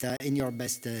best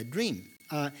dream.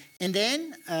 And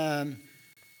then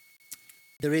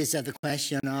there is the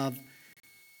question of,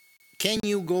 can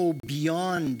you go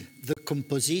beyond the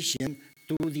composition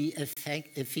to the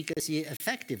efficacy,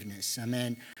 effectiveness?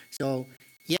 So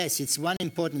yes, it's one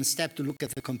important step to look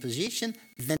at the composition.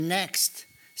 The next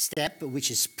step, which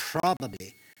is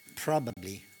probably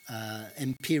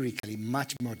empirically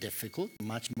much more difficult,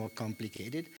 much more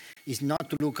complicated, is not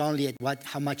to look only at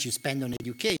how much you spend on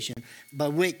education,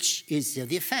 but which is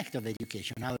the effect of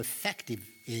education, how effective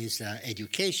is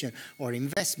education or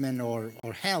investment or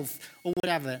health or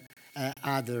whatever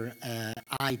other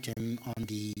item on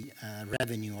the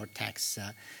revenue or tax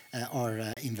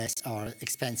or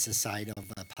expenses side of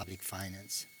public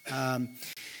finance.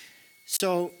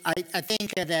 So I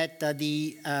think that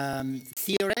the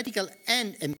theoretical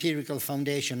and empirical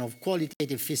foundation of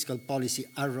qualitative fiscal policy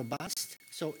are robust.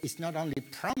 So it's not only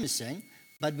promising,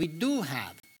 but we do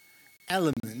have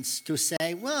elements to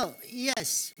say, well,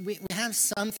 yes, we have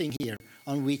something here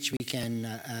on which we can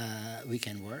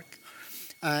work.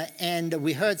 And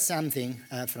we heard something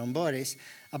from Boris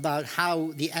about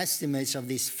how the estimates of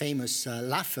this famous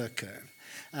Laffer curve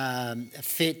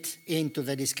fit into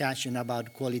the discussion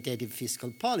about qualitative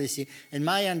fiscal policy. And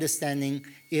my understanding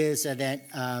is that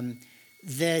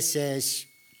this is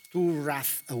too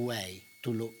rough a way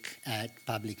to look at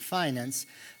public finance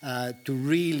to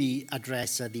really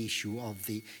address the issue of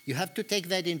you have to take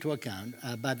that into account,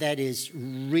 but that is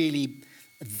really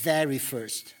a very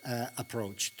first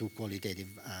approach to qualitative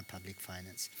public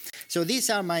finance. So these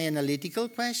are my analytical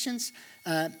questions.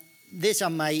 These are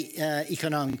my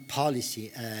economic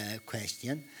policy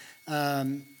question.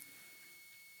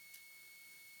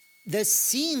 There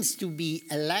seems to be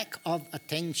a lack of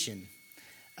attention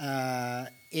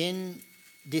in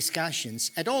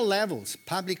discussions at all levels,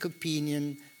 public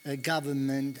opinion,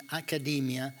 government,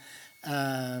 academia,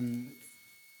 a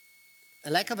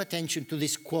lack of attention to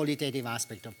this qualitative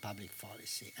aspect of public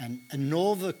policy and an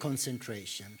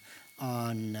over-concentration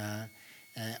on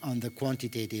the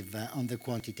quantitative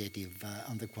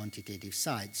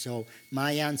side. So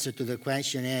my answer to the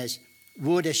question is,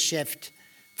 would a shift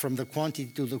from the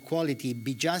quantity to the quality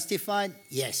be justified?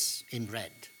 Yes, in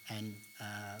red and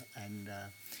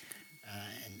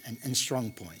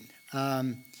strong point.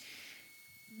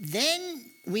 Then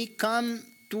we come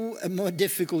to a more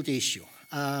difficult issue.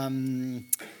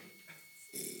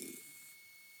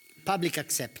 Public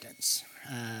acceptance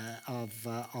of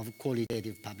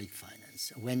qualitative public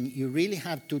finance. When you really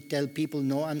have to tell people,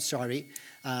 no, I'm sorry,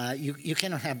 you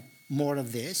cannot have more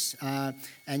of this,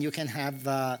 and you can have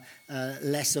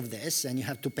less of this, and you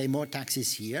have to pay more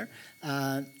taxes here.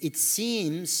 It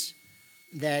seems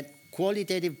that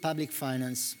qualitative public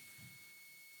finance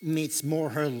meets more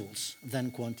hurdles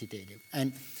than quantitative.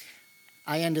 And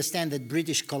I understand that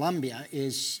British Columbia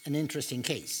is an interesting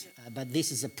case, but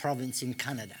this is a province in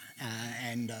Canada.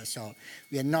 So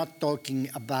we are not talking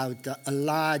about a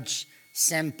large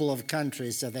sample of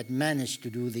countries that manage to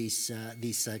do these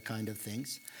kind of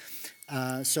things.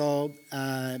 So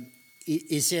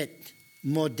is it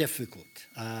more difficult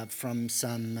from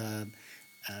some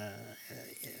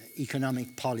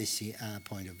economic policy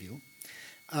point of view?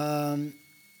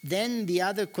 Then the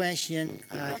other question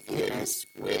is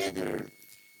whether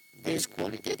this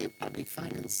qualitative public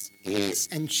finance is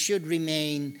and should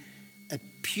remain a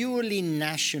purely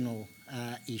national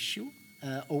issue,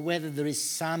 or whether there is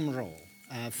some role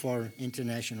for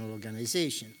international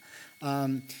organization.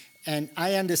 And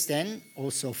I understand,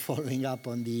 also following up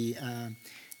on the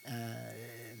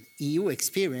EU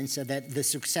experience, that the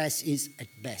success is at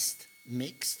best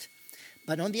mixed.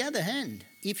 But on the other hand,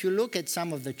 if you look at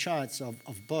some of the charts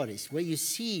of Boris, where you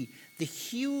see the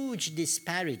huge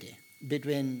disparity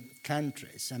between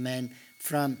countries, I mean,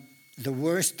 from the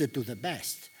worst to the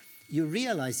best, you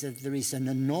realize that there is an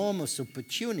enormous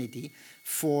opportunity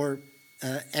for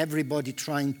everybody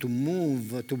trying to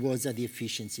move towards the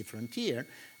efficiency frontier.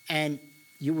 And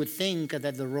you would think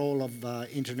that the role of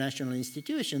international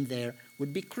institutions there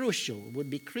would be crucial, would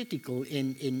be critical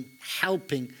in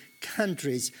helping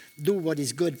countries do what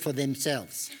is good for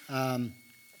themselves.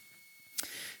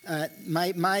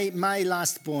 My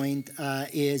last point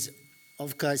is,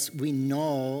 of course, we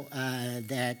know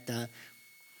that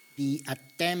the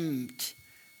attempt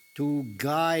to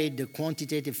guide the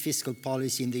quantitative fiscal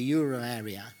policy in the euro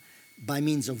area by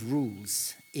means of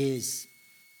rules is,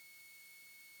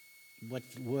 what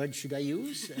word should I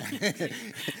use?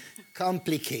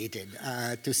 Complicated,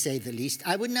 to say the least.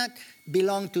 I would not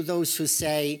belong to those who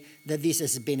say that this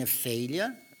has been a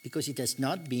failure, because it has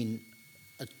not been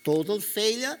a total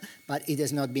failure, but it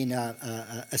has not been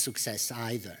a success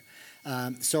either.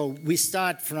 So we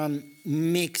start from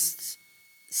mixed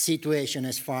situation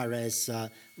as far as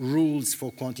rules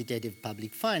for quantitative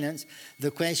public finance.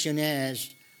 The question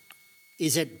is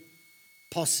it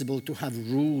possible to have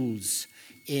rules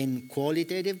in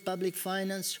qualitative public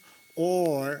finance,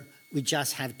 or we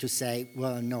just have to say,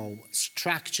 well, no,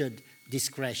 structured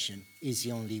discretion is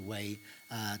the only way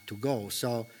to go.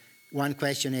 So one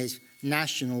question is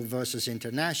national versus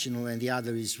international, and the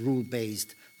other is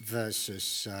rule-based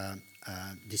versus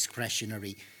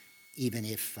discretionary, even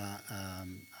if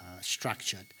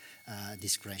structured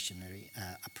discretionary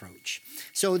approach.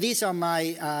 So these are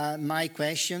my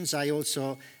questions. I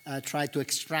also try to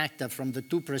extract from the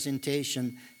two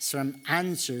presentations some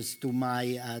answers to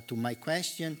my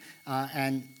question.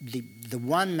 And the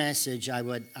one message I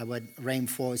would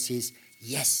reinforce is,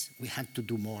 yes, we have to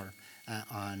do more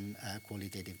on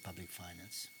qualitative public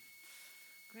finance.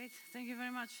 Great. Thank you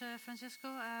very much, Francesco.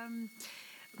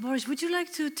 Boris, would you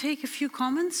like to take a few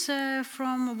comments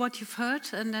from what you've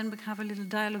heard, and then we have a little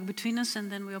dialogue between us, and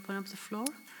then we open up the floor?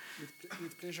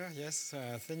 With pleasure, yes.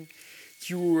 Thank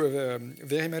you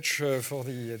very much for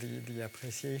the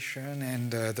appreciation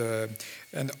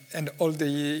and all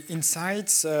the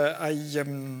insights. I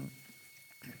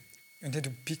wanted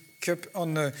to pick up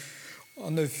on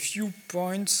a few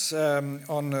points,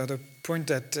 on the point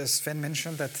that Sven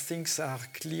mentioned, that things are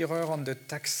clearer on the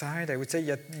tax side. I would say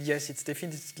yes, it's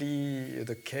definitely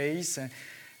the case.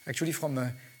 Actually, from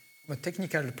a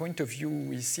technical point of view,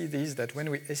 we see this, that when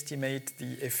we estimate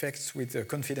the effects with the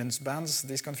confidence bands,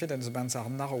 these confidence bands are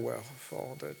narrower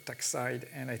for the tax side.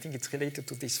 And I think it's related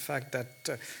to this fact that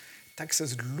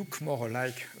taxes look more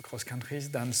alike across countries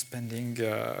than spending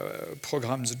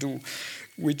programs do,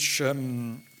 which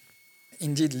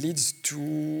indeed leads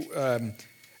to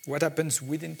what happens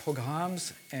within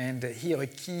programs. And here a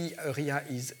key area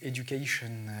is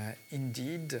education,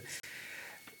 indeed.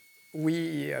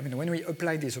 When we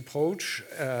apply this approach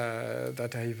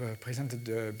that I've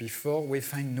presented before, we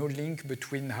find no link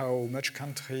between how much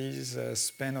countries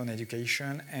spend on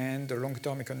education and the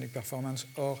long-term economic performance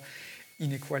or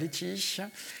inequality.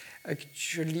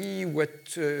 Actually,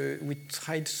 we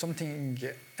tried something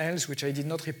else, which I did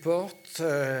not report,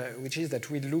 which is that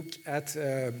we look at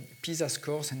PISA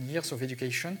scores and years of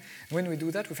education. When we do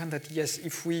that, we find that, yes,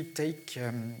 if we take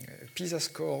PISA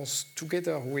scores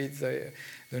together with the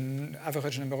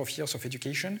average number of years of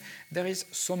education, there is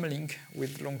some link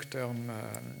with long-term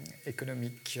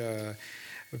economic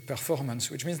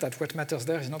performance, which means that what matters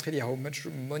there is not really how much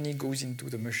money goes into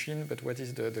the machine, but what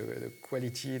is the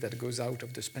quality that goes out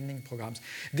of the spending programs.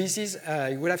 This is,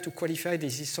 I will have to qualify,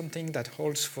 this is something that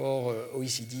holds for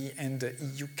OECD and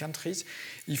EU countries.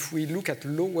 If we look at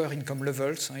lower income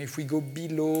levels, if we go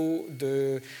below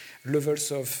the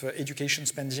levels of education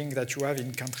spending that you have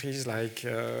in countries like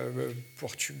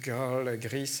Portugal,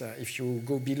 Greece, if you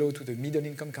go below to the middle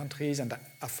income countries and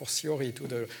a fortiori to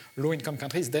the low income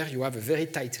countries, there you have a very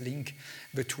tight link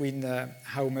between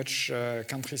how much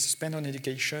countries spend on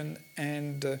education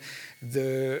and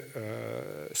the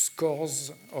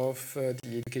scores of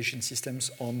the education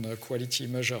systems on quality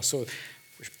measures. So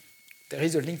there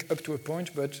is a link up to a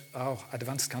point, but our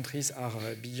advanced countries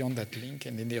are beyond that link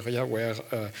and in the area where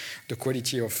the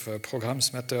quality of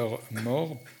programs matter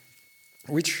more.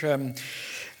 Which then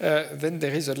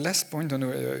there is a last point on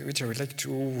which I would like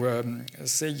to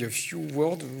say a few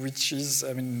words, which is,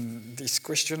 this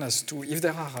question as to if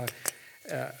there are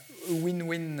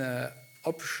win-win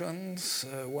options,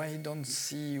 why don't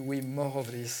see we more of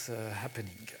this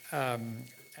happening?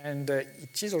 And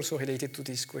it is also related to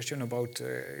this question about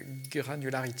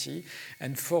granularity.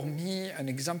 And for me, an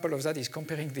example of that is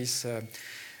comparing this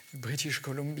British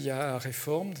Columbia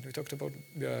reform that we talked about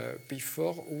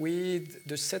before with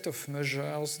the set of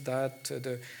measures that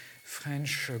the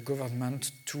French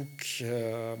government took,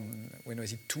 when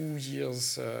was it, 2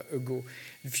 years ago.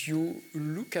 If you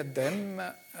look at them,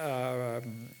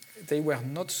 they were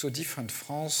not so different.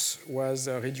 France was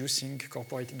reducing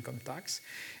corporate income tax.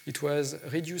 It was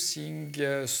reducing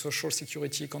social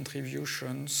security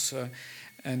contributions,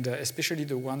 and especially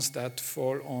the ones that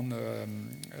fall on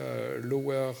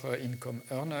lower income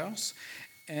earners.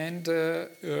 And a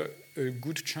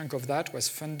good chunk of that was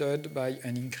funded by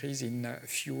an increase in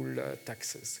fuel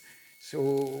taxes.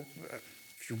 So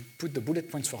if you put the bullet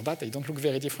points for that, they don't look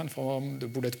very different from the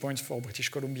bullet points for British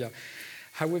Columbia.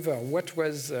 However, what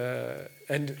was,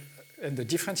 and the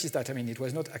difference is that, I mean, it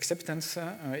was not acceptance.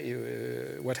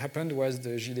 What happened was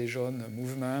the Gilets jaunes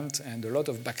movement and a lot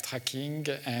of backtracking,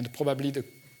 and probably the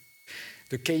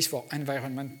case for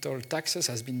environmental taxes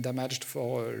has been damaged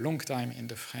for a long time in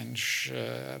the French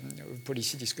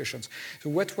policy discussions. So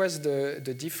what was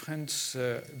the difference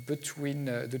between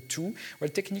the two? Well,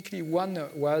 technically, one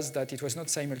was that it was not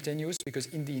simultaneous, because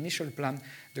in the initial plan,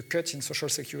 the cut in social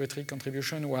security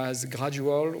contribution was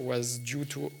gradual, was due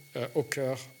to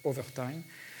occur over time.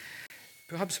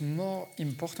 Perhaps more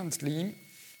importantly,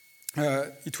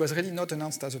 it was really not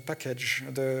announced as a package.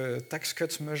 The tax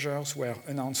cuts measures were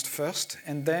announced first,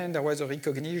 and then there was a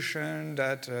recognition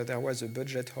that there was a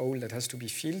budget hole that has to be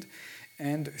filled,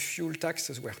 and fuel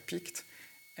taxes were picked.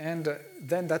 And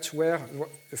then that's where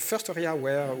the first area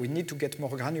where we need to get more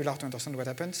granular to understand what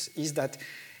happens is that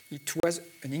it was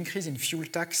an increase in fuel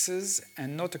taxes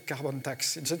and not a carbon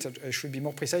tax. In fact, I should be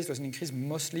more precise, it was an increase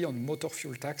mostly on motor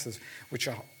fuel taxes, which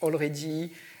are already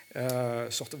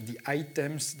sort of the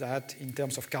items that, in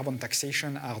terms of carbon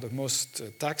taxation, are the most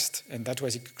taxed, and that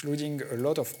was including a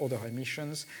lot of other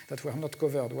emissions that were not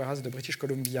covered, whereas the British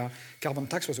Columbia carbon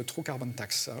tax was a true carbon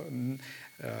tax.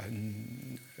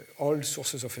 All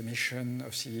sources of emission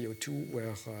of CO2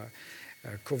 were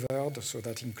covered, so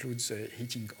that includes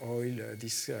heating oil,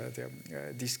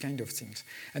 this kind of things.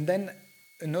 And then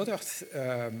another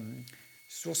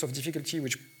source of difficulty,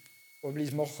 which probably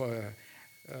is more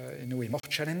in a way more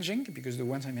challenging, because the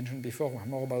ones I mentioned before were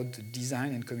more about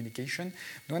design and communication.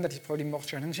 The one that is probably more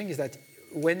challenging is that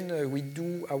when we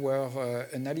do our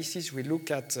analysis, we look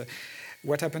at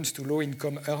what happens to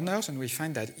low-income earners, and we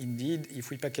find that indeed, if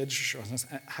we package, for instance,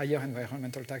 higher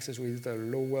environmental taxes with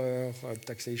lower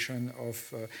taxation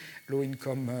of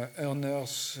low-income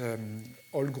earners,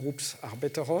 all groups are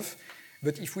better off.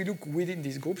 But if we look within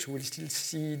these groups, we'll still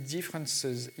see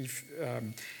differences.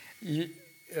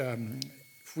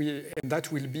 And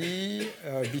that will be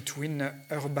between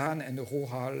urban and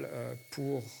rural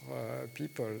poor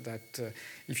people. That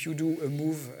if you do a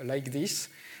move like this,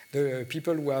 the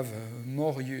people who have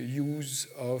more use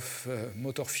of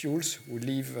motor fuels, who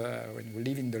live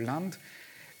in the land,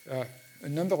 a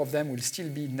number of them will still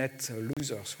be net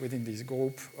losers within this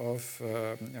group of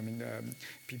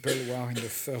people who are in the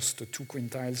first 2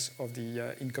 quintiles of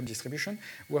the income distribution,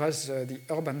 whereas the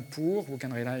urban poor, who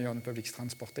can rely on public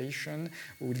transportation,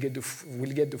 will get the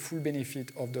full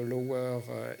benefit of the lower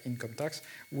income tax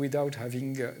without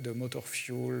having the motor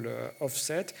fuel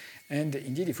offset. And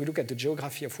indeed, if we look at the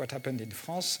geography of what happened in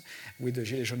France with the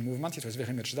Gilets jaunes movement, it was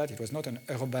very much that. It was not an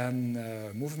urban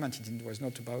movement. It was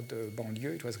not about the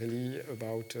banlieue. It was really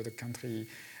about the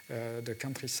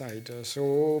countryside.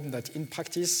 So that in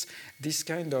practice, this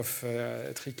kind of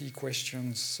tricky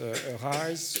questions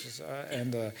arise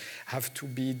and have to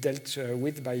be dealt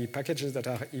with by packages that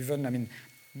are even,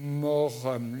 more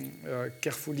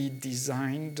carefully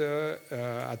designed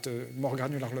at a more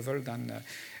granular level than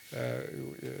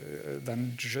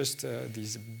just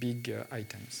these big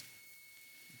items.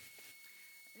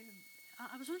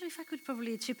 I was wondering if I could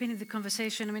probably chip in the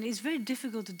conversation. it's very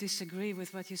difficult to disagree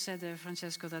with what you said there,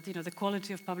 Francesco, that the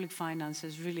quality of public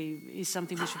finances really is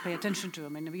something we should pay attention to.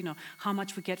 How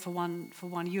much we get for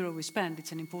one euro we spend,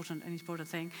 it's an important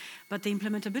thing. But the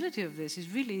implementability of this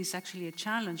is actually a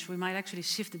challenge. We might actually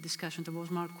shift the discussion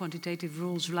towards more quantitative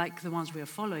rules like the ones we are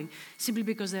following, simply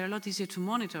because they're a lot easier to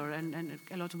monitor and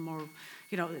a lot more,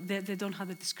 they don't have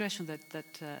the discretion that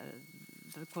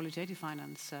the qualitative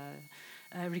finance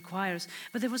requires.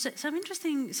 But there was some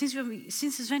interesting,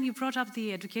 since Sven, you brought up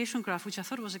the education graph, which I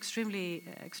thought was extremely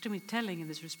telling in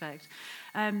this respect.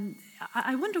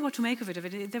 I wonder what to make of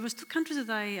it. There was 2 countries that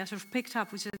I sort of picked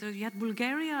up, which you had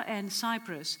Bulgaria and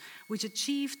Cyprus, which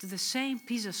achieved the same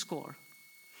PISA score.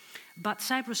 but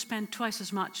Cyprus spent twice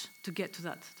as much to get to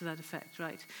that effect,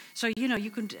 right? So,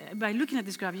 you can, by looking at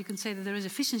this graph, you can say that there is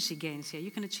efficiency gains here.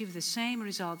 You can achieve the same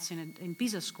results in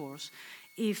PISA scores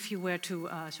if you were to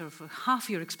sort of half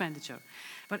your expenditure.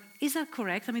 But is that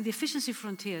correct? I mean, the efficiency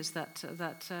frontiers that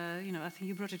I think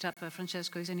you brought it up,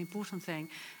 Francesco, is an important thing,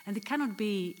 and it cannot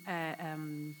be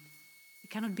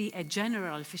a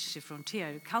general efficiency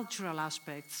frontier. Cultural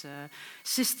aspects,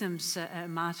 systems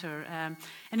matter.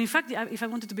 And in fact, if I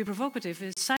wanted to be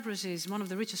provocative, Cyprus is one of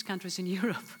the richest countries in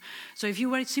Europe. So if you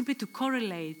were simply to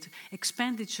correlate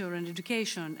expenditure and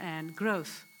education and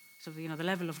growth, so the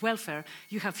level of welfare,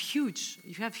 you have huge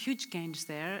gains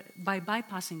there by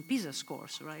bypassing PISA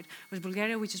scores, right? Whereas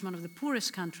Bulgaria, which is one of the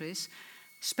poorest countries,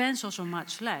 spends also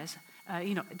much less.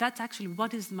 That's actually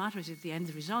what matters at the end.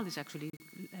 The result is actually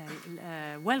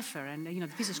welfare, and the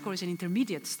PISA score is an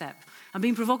intermediate step. I'm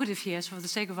being provocative here, so for the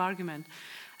sake of argument.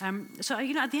 So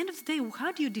at the end of the day,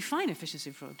 how do you define efficiency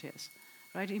frontiers?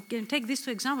 Right? You can take this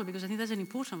to example because I think that's an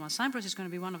important one. Cyprus is going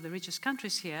to be one of the richest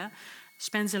countries here,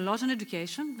 spends a lot on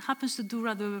education, happens to do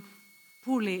rather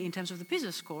poorly in terms of the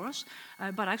PISA scores,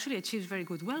 but actually achieves very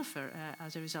good welfare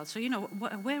as a result. So,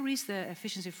 where is the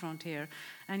efficiency frontier?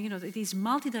 And, it is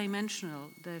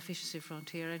multidimensional, the efficiency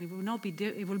frontier, and it will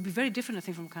be very different, I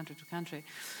think, from country to country.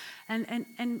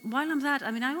 And while I'm that,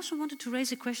 I also wanted to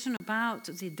raise a question about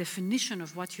the definition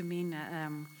of what you mean.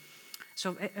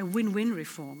 So a win-win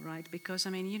reform, right? Because,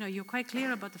 you're quite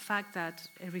clear about the fact that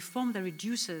a reform that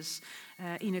reduces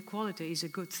inequality is a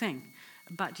good thing.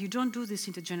 But you don't do this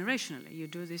intergenerationally. You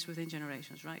do this within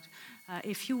generations, right?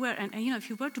 If you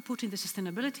were to put in the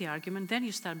sustainability argument, then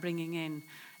you start bringing in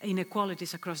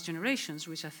inequalities across generations,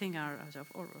 which I think are,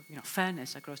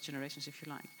 fairness across generations, if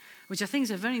you like, which I think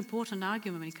is a very important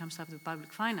argument when it comes to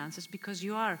public finances, because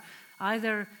you are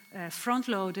either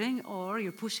front-loading or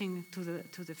you're pushing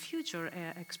to the future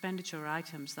expenditure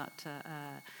items that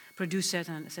produce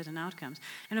certain outcomes.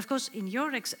 And of course, in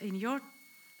your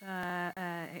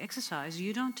exercise,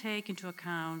 you don't take into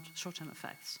account short-term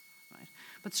effects, right?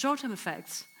 But short-term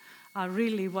effects are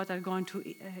really what are going to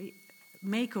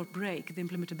make or break the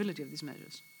implementability of these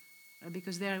measures,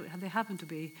 because they happen to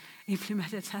be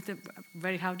implemented at a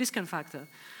very high discount factor.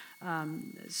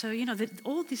 So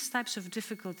all these types of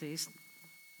difficulties,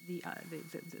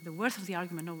 the worth of the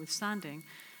argument notwithstanding,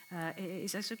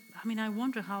 is actually, I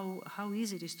wonder how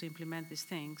easy it is to implement these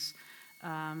things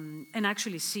and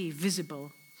actually see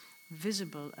visible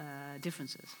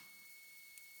differences.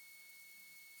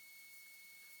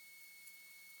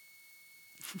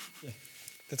 Yeah,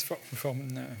 that's for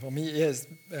me, yes.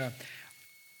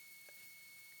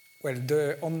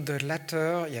 On the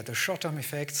latter, the short-term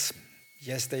effects,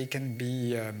 yes, they can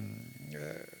be.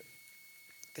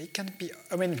 They can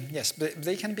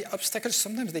be obstacles.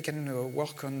 Sometimes they can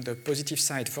work on the positive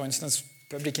side. For instance,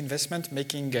 public investment,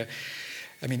 making.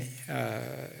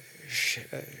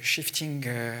 Shifting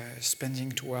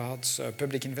spending towards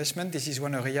public investment. This is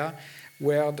one area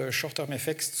where the short-term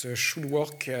effects should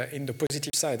work in the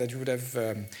positive side. That you would have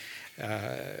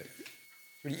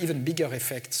really even bigger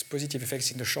effects, positive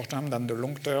effects in the short term than the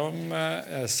long term,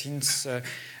 since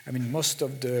most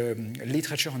of the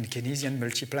literature on Keynesian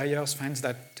multipliers finds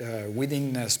that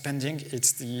within spending,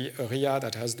 it's the area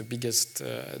that has the biggest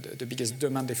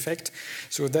demand effect.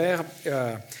 So there.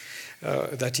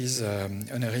 That is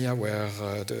an area where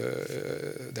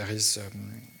there is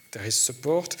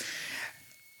support.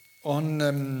 On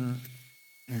the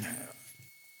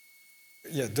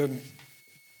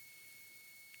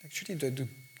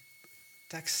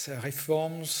tax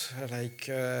reforms, like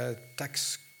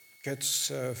tax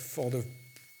cuts for the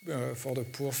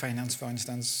poor, finance, for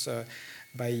instance,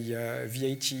 by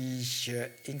VAT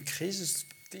increase.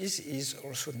 This is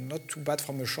also not too bad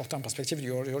from a short-term perspective.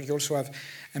 You also have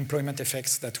employment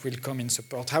effects that will come in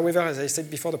support. However, as I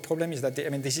said before, the problem is that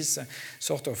this is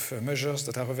sort of measures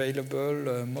that are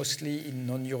available mostly in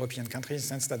non-European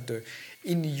countries, in the sense that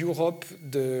in Europe,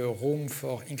 the room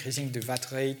for increasing the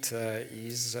VAT rate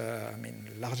is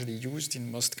largely used in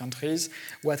most countries.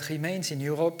 What remains in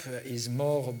Europe is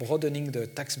more broadening the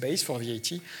tax base for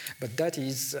VAT, but that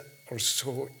is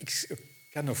also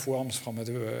kind of worms from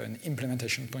an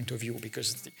implementation point of view,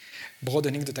 because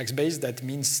broadening the tax base, that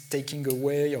means taking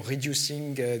away or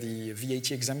reducing the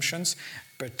VAT exemptions,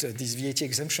 but these VAT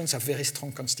exemptions have very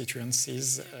strong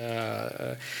constituencies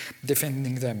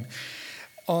defending them.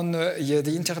 On the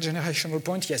intergenerational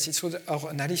point, yes, our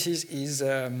analysis is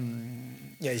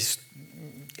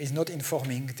not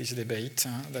informing this debate.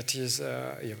 That is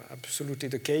absolutely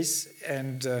the case,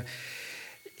 and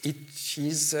it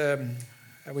is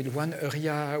one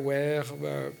area where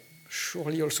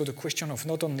surely also the question of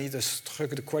not only the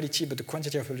quality but the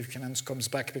quantity of public finance comes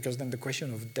back, because then the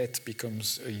question of debt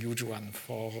becomes a huge one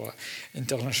for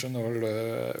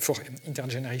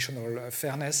intergenerational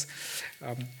fairness,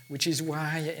 which is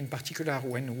why, in particular,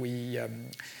 when we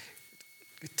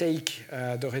take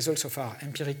the results of our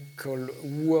empirical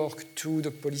work to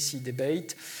the policy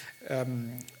debate,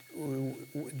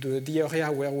 the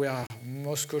area where we are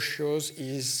most cautious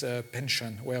is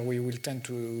pension, where we will tend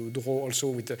to draw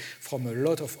also from a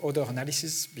lot of other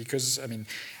analysis, because, I mean,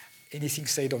 anything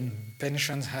said on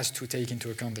pensions has to take into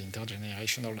account the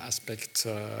intergenerational aspect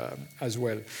as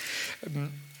well.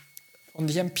 On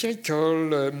the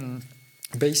empirical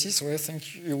basis, so I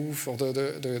thank you for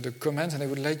the comments, and I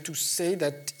would like to say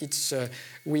that it's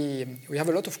we have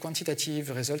a lot of quantitative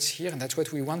results here, and that's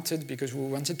what we wanted, because we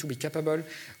wanted to be capable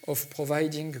of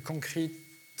providing concrete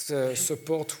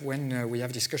support when we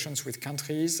have discussions with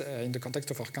countries in the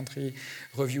context of our country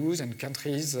reviews, and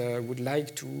countries would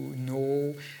like to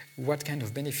know what kind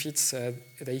of benefits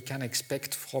they can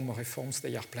expect from reforms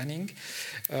they are planning.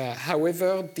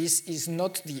 However, this is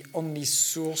not the only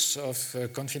source of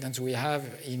confidence we have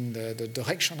in the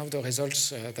direction of the results,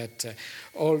 that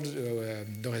all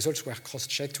the results were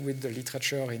cross-checked with the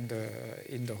literature in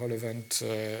the relevant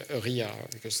area,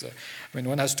 because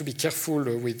one has to be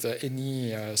careful with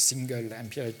any single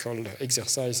empirical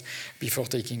exercise before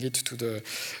taking it to the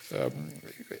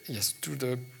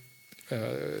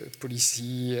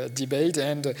policy debate.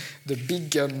 And the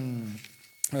big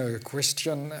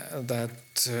question that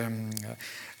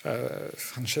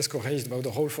Francesco raised about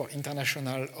the role for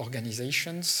international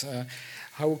organizations,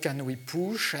 how can we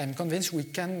push? I'm convinced we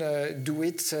can do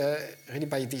it really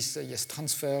by this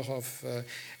transfer of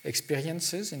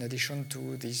experiences, in addition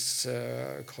to this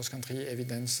cross-country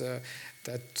evidence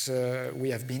that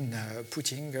we have been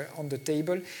putting on the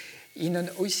table. In an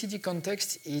OECD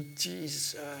context, it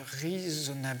is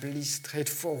reasonably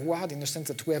straightforward, in the sense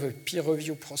that we have a peer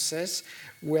review process.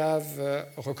 We have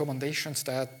recommendations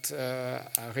that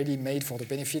are really made for the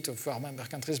benefit of our member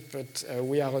countries, but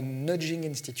we are nudging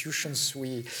institutions.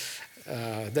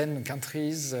 Then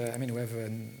countries, we have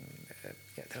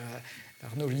there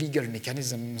are no legal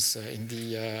mechanisms in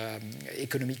the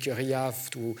economic area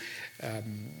to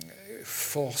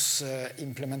force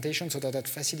implementation, so that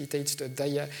facilitates the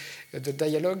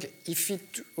dialogue. If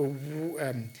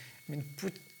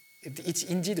it's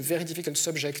indeed a very difficult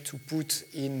subject to put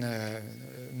in a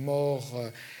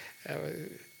more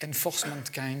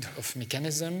enforcement kind of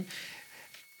mechanism.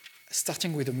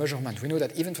 Starting with the measurement, we know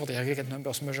that even for the aggregate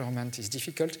numbers, measurement is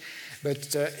difficult,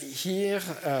 but here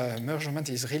measurement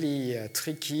is really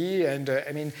tricky, and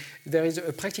there is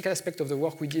a practical aspect of the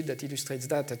work we did that illustrates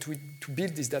that to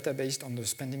build this database on the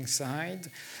spending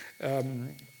side.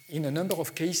 In a number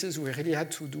of cases, we really had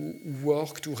to do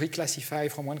work to reclassify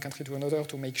from one country to another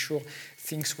to make sure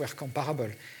things were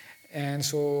comparable, and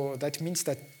so that means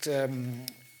that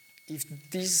if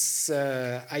these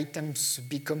items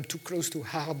become too close to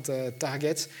hard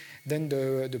targets, then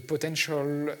the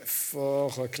potential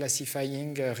for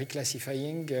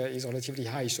reclassifying is relatively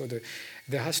high. So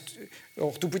there has to,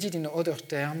 or to put it in other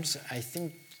terms, I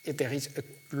think there is a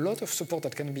lot of support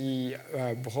that can be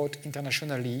brought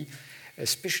internationally,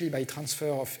 especially by transfer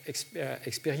of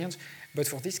experience. But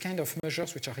for this kind of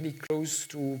measures, which are really close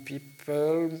to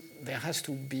people, there has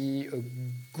to be a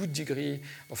good degree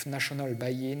of national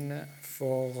buy-in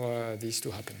for this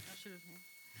to happen.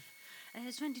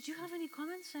 Absolutely. Sven, did you have any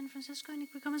comments? And Francesco, any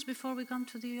quick comments before we come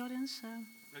to the audience?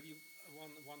 Maybe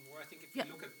one more. I think if you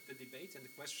look at the debate and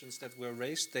the questions that were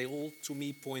raised, they all, to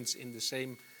me, point in the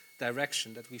same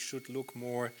direction, that we should look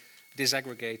more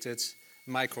disaggregated,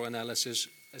 micro-analysis,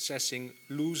 assessing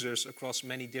losers across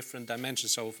many different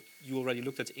dimensions. So you already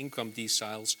looked at income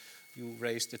deciles, you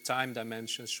raised the time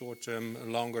dimension, short-term,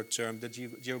 longer-term, the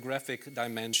geographic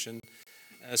dimension.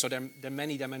 So there are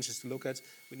many dimensions to look at.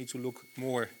 We need to look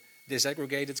more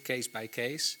disaggregated, case by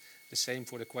case. The same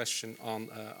for the question on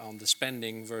the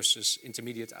spending versus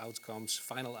intermediate outcomes,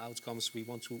 final outcomes. We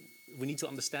need to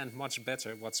understand much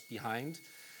better what's behind.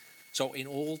 So in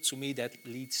all, to me, that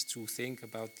leads to think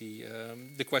about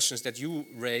the questions that you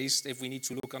raised, if we need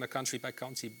to look on a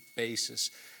country-by-country basis,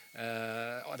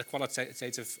 or the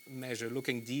qualitative measure,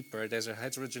 looking deeper. There's a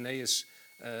heterogeneous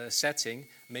setting,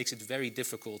 makes it very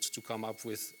difficult to come up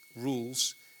with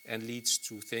rules, and leads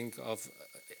to think of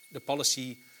the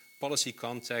policy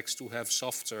context to have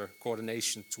softer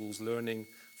coordination tools, learning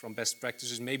from best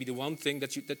practices. Maybe the one thing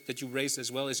that you raised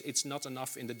as well is it's not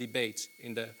enough in the debate,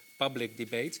 in the public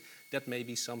debate. That may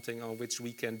be something on which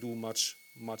we can do much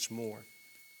more.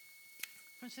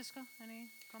 Francesco, any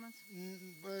comments?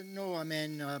 Well, no, I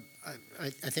mean,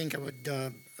 I think I would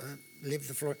leave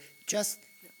the floor. Just,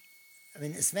 I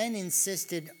mean, Sven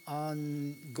insisted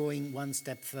on going one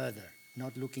step further,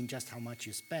 not looking just how much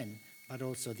you spend, but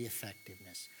also the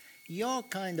effectiveness. Your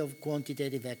kind of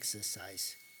quantitative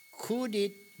exercise, could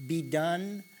it be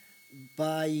done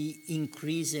by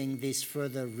increasing this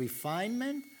further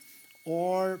refinement,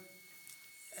 or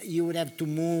you would have to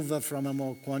move from a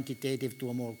more quantitative to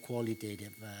a more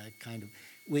qualitative kind of,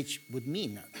 which would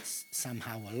mean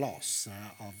somehow a loss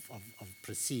of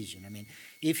precision? I mean,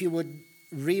 if you would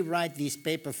rewrite this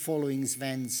paper following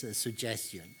Sven's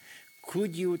suggestion,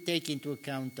 could you take into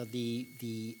account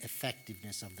the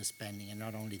effectiveness of the spending and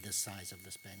not only the size of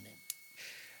the spending?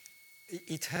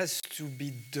 It has to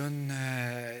be done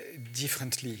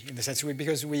differently in the sense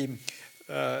because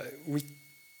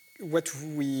what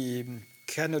we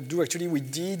cannot do, actually we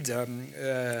did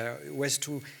was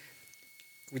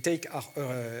we take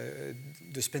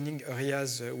the spending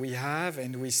areas we have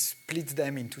and we split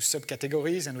them into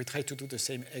subcategories and we try to do the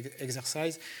same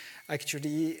exercise.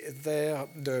 Actually, there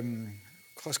the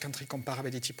cross-country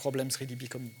comparability problems really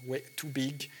become way too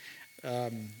big.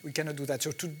 We cannot do that.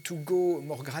 So to go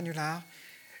more granular,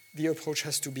 the approach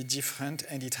has to be different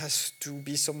and it has to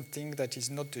be something that is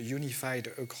not unified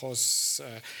across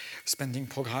spending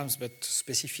programs, but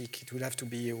specific. It will have to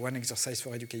be one exercise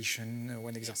for education,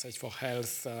 one exercise for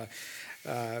health,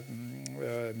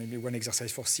 maybe one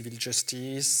exercise for civil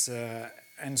justice,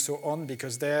 and so on,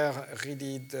 because there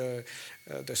really the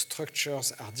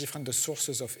structures are different, the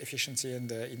sources of efficiency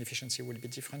and inefficiency will be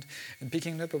different. And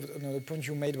picking up on the point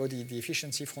you made about the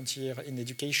efficiency frontier in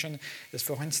education, is,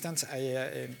 for instance,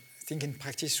 I think in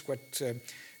practice what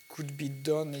could be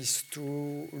done is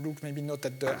to look maybe not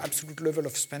at the absolute level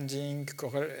of spending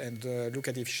and look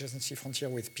at the efficiency frontier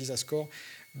with PISA score,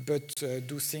 but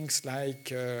do things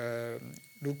like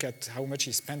look at how much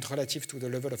is spent relative to the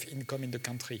level of income in the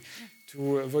country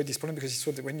to avoid this problem, because it's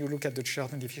so that when you look at the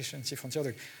chart and the efficiency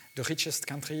frontier, the richest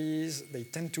countries, they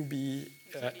tend to be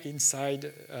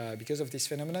inside because of this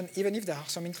phenomenon, even if there are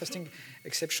some interesting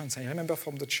exceptions. I remember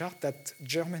from the chart that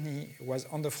Germany was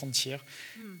on the frontier,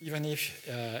 even if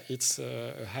it's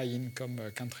a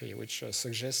high-income country, which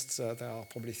suggests there are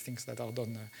probably things that are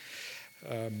done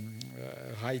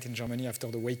right in Germany after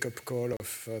the wake-up call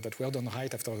of that were done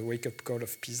right after the wake-up call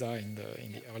of PISA in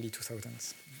the early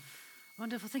 2000s.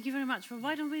 Wonderful, thank you very much. Well,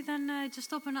 why don't we then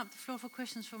just open up the floor for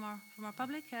questions from our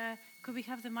public? Could we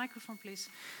have the microphone, please?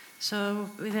 So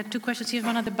we had two questions here,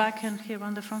 one at the back and here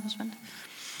on the front as well.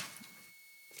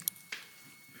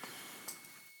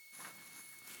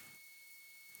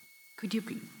 Could you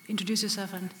introduce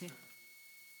yourself? And yeah.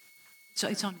 So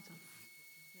it's on.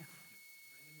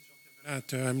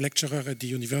 I'm lecturer at the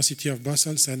University of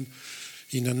Brussels, and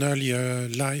in an earlier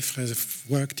life I've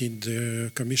worked in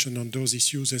the Commission on those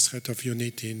issues as head of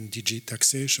unit in DG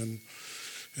taxation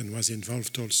and was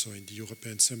involved also in the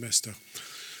European semester.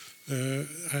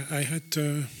 I had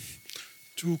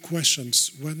two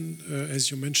questions. One,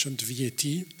 as you mentioned,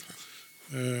 VAT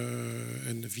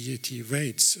and VAT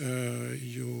rates.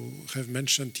 You have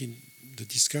mentioned in the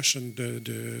discussion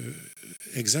the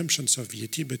exemptions of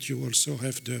VAT, but you also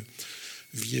have the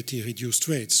VAT reduced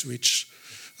rates, which,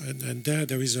 and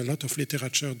there is a lot of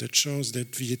literature that shows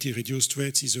that VAT reduced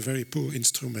rates is a very poor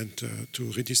instrument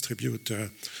to redistribute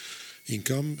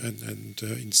income, and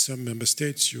in some member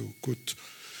states you could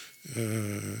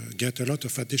get a lot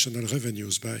of additional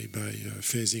revenues by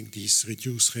phasing these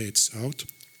reduced rates out.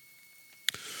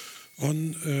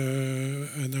 And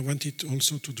I wanted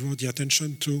also to draw the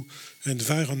attention to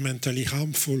environmentally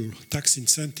harmful tax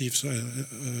incentives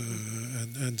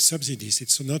and subsidies.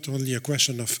 It's not only a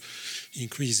question of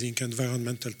increasing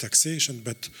environmental taxation,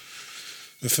 but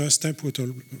the first step would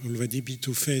already be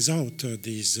to phase out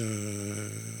these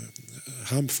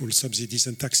harmful subsidies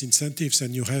and tax incentives.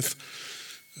 And you have,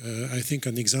 I think,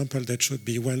 an example that should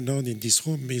be well known in this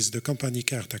room is the company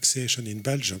car taxation in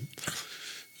Belgium.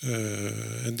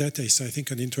 And that is, I think,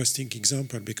 an interesting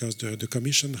example, because the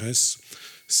Commission has,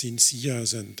 since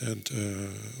years, and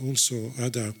also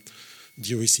the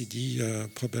OECD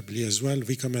probably as well,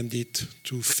 recommended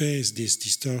to phase this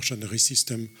distortionary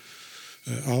system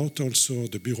out. Also,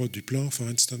 the Bureau du Plan, for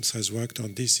instance, has worked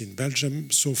on this in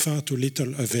Belgium, so far to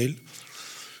little avail,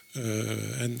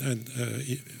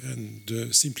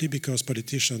 simply because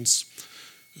politicians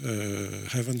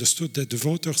have understood that the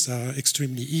voters are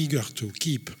extremely eager to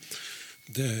keep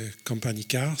the company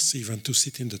cars, even to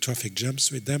sit in the traffic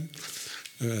jams with them,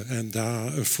 and are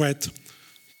afraid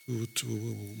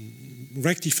to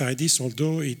rectify this,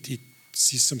 although it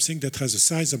is something that has a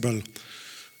sizable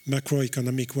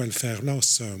macroeconomic welfare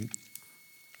loss.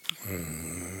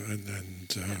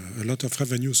 and a lot of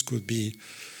revenues could be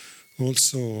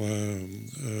also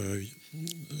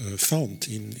found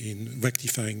in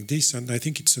rectifying this. And I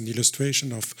think it's an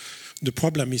illustration of the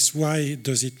problem is why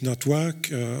does it not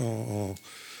work or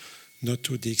not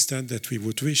to the extent that we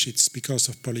would wish. It's because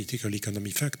of political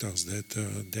economy factors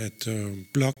that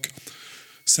block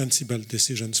sensible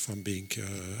decisions from being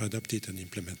adopted and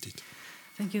implemented.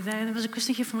 Thank you. There was a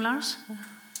question here from Lars,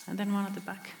 and then one at the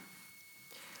back.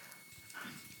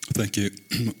 Thank you.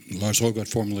 Lars Hogart,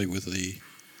 formerly with the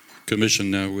Commission,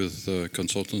 now with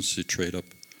consultancy TradeUp.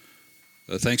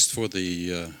 Thanks for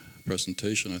the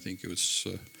presentation. I think it was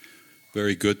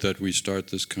very good that we start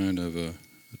this kind of a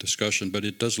discussion, but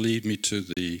it does lead me to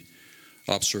the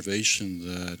observation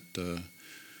that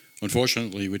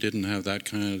unfortunately we didn't have that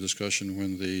kind of discussion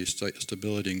when the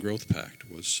Stability and Growth Pact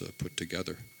was put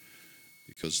together,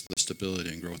 because the Stability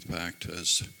and Growth Pact,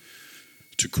 as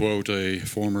to quote a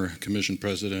former Commission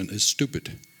president, is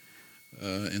stupid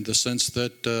in the sense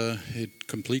that it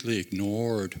completely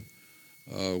ignored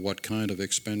what kind of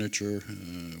expenditure,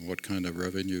 what kind of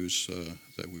revenues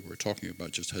that we were talking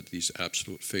about, just had these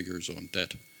absolute figures on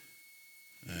debt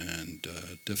and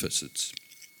deficits.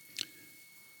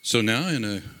 So now in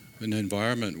an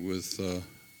environment with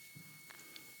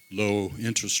low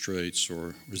interest rates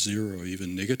or zero,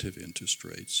 even negative interest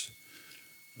rates,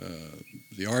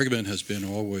 the argument has been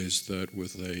always that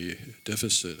with a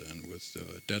deficit and with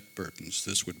debt burdens,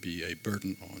 this would be a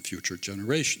burden on future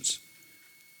generations.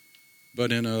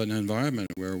 But in an environment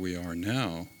where we are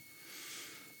now,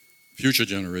 future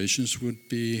generations would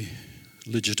be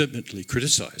legitimately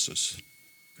criticizing us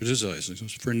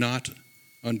for not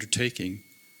undertaking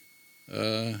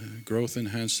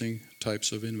growth-enhancing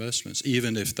types of investments,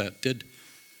 even if that did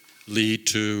lead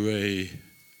to a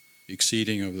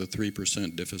exceeding of the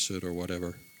 3% deficit or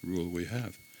whatever rule we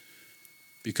have.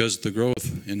 Because the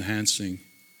growth-enhancing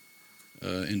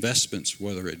investments,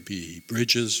 whether it be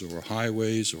bridges or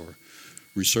highways or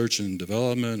research and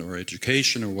development or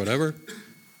education or whatever,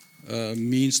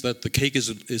 means that the cake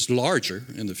is larger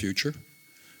in the future,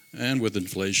 and with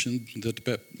inflation, the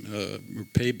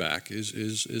payback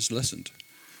is lessened.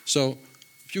 So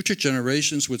future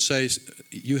generations would say,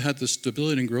 you had the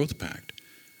Stability and Growth Pact,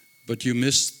 but you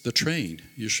missed the train.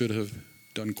 You should have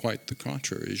done quite the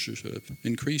contrary. You should have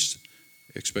increased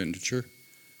expenditure,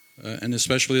 and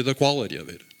especially the quality of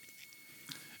it.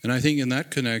 And I think in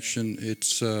that connection,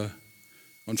 it's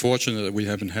unfortunate that we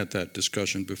haven't had that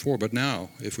discussion before, but now,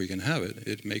 if we can have it,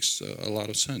 it makes a lot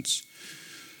of sense.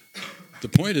 The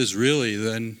point is really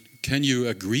then, can you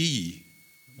agree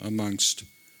amongst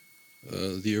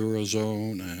the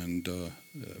Eurozone and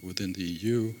within the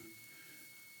EU,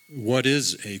 what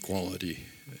is a quality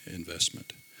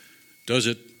investment? Does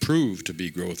it prove to be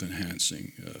growth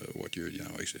enhancing, what you're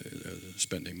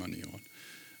spending money on?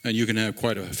 And you can have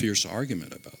quite a fierce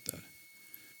argument about that.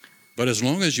 But as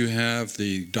long as you have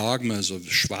the dogmas of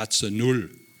Schwarze Null,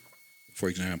 for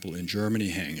example, in Germany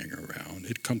hanging around,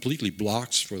 it completely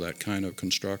blocks for that kind of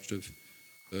constructive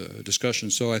discussion.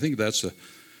 So I think that's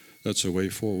a way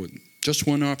forward. Just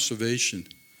one observation.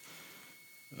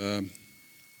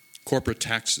 Corporate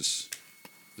taxes.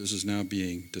 This is now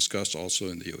being discussed also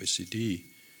in the OECD.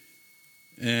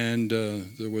 And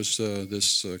there was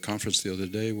this conference the other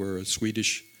day where a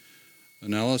Swedish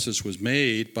analysis was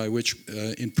made by which,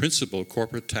 in principle,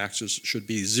 corporate taxes should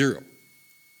be zero,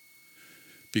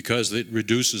 because it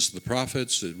reduces the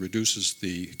profits, it reduces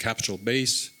the capital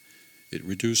base, it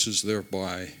reduces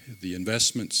thereby the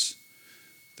investments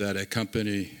that a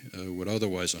company would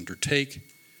otherwise undertake.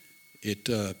 It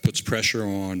puts pressure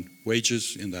on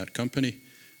wages in that company.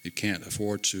 It can't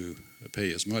afford to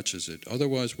pay as much as it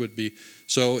otherwise would be.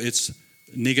 So it's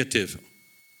negative.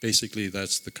 Basically,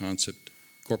 that's the concept.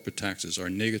 Corporate taxes are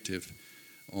negative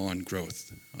on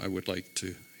growth. I would like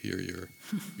to hear your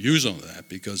views on that,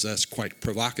 because that's quite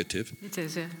provocative. It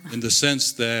is, yeah. In the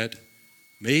sense that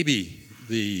maybe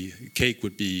the cake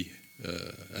would be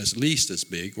at least as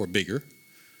big or bigger,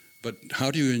 but how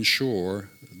do you ensure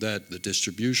that the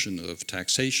distribution of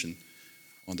taxation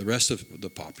on the rest of the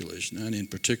population, and in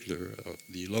particular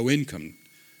the low-income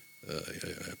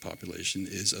population,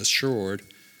 is assured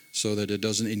so that it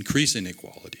doesn't increase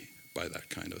inequality by that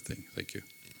kind of thing? Thank you.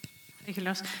 Thank you,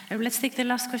 Lars. Let's take the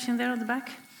last question there on the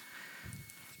back.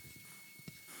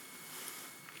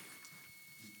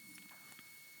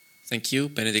 Thank you,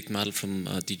 Benedict Madl from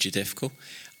DG DEFCO.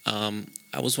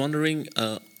 I was wondering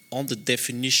on the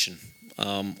definition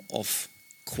of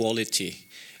quality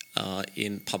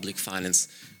in public finance.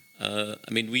 I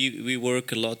mean, we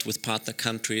work a lot with partner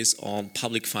countries on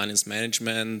public finance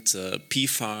management,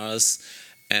 PFARs,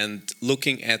 and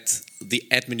looking at the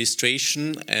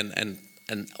administration, and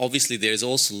obviously there's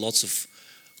also lots of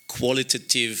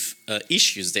qualitative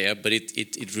issues there, but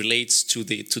it relates to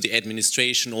the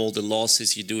administration, all the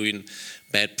losses you do in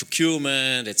bad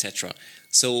procurement, etc.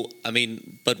 So, I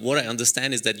mean, but what I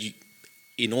understand is that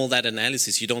in all that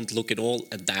analysis, you don't look at all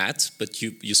at that, but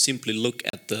you simply look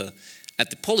at the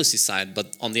policy side.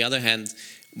 But on the other hand,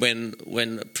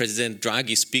 when President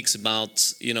Draghi speaks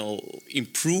about, you know,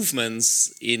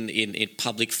 improvements in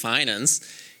public finance,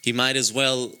 he might as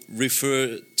well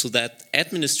refer to that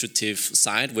administrative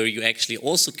side where you actually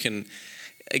also can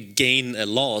gain a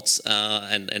lot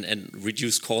and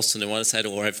reduce costs on the one side,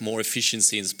 or have more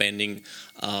efficiency in spending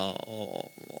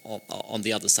on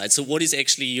the other side. So what is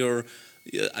actually your,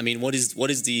 I mean, what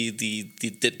is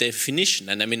the definition?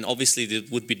 And I mean, obviously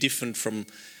it would be different from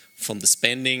the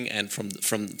spending and from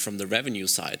the revenue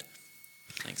side.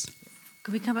 Thanks.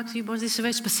 Can we come back to you, Boris? This is a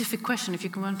very specific question, if you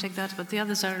can want to take that, but the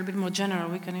others are a bit more general.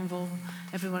 We can involve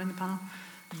everyone in the panel.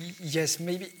 Yes,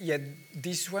 maybe, yeah,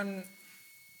 this one,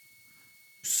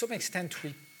 to some extent,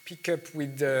 we pick up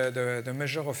with the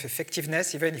measure of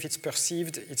effectiveness, even if it's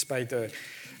perceived, it's by the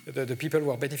people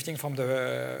who are benefiting from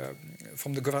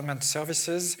the government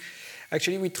services.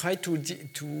 Actually, we try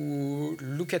to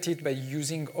look at it by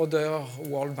using other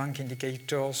World Bank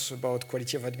indicators about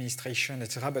quality of administration,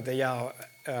 etc., but they are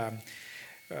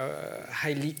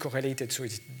highly correlated, so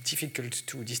it's difficult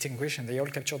to distinguish, and they all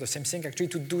capture the same thing. Actually,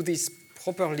 to do this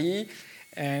properly,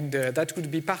 and that could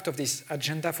be part of this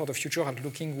agenda for the future and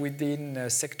looking within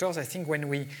sectors. I think when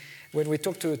we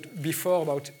talked before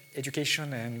about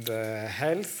education and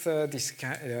health,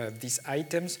 these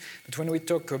items, but when we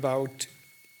talk about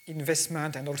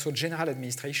investment and also general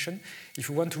administration, if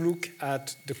we want to look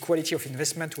at the quality of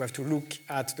investment, we have to look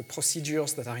at the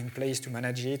procedures that are in place to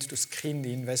manage it, to screen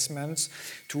the investments,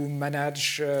 to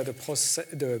manage the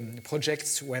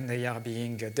projects when they are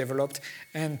being developed,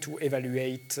 and to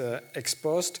evaluate ex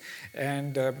post.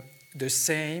 And the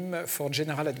same for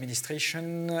general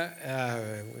administration.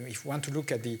 If we want to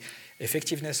look at the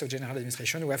effectiveness of general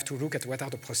administration, we have to look at what are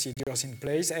the procedures in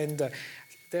place. And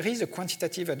there is a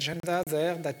quantitative agenda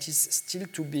there that is still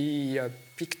to be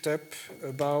picked up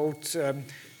about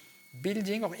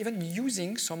building or even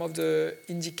using some of the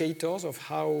indicators of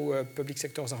how public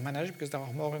sectors are managed, because there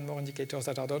are more and more indicators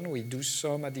that are done. We do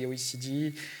some at the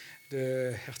OECD.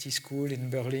 The Hertie School in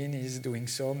Berlin is doing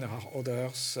some. There are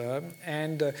others.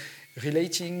 And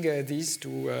relating these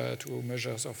to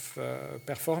measures of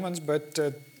performance. But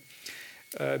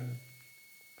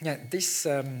yeah, this...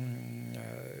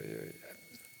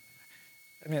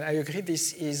 I mean, I agree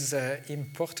this is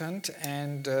important,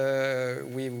 and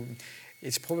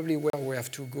it's probably where we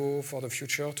have to go for the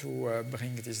future to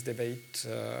bring this debate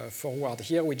forward.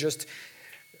 Here we just,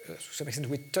 to some extent,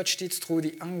 we touched it through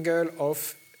the angle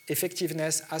of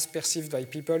effectiveness as perceived by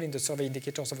people in the survey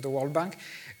indicators of the World Bank,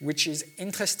 which is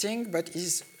interesting, but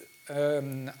is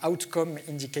outcome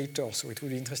indicator. So it will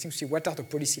be interesting to see what are the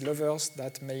policy levers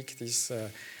that make this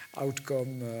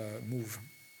outcome move.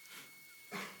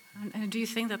 And do you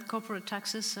think that corporate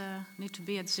taxes need to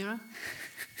be at zero?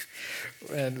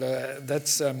 Well,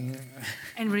 that's... and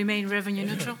remain revenue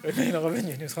neutral? Remain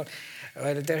revenue neutral.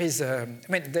 Well, there is... I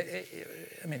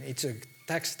mean, it's a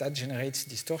tax that generates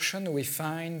distortion. We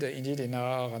find, indeed, in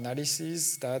our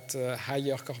analysis that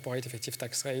higher corporate effective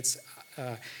tax rates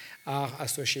are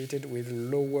associated with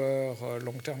lower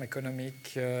long-term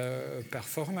economic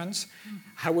performance.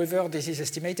 However, this is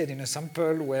estimated in a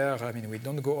sample where, I mean, we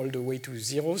don't go all the way to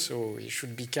zero, so we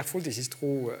should be careful. This is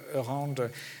true around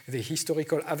the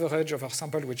historical average of our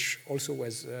sample, which also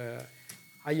was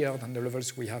higher than the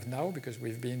levels we have now, because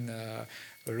we've been a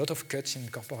lot of cuts in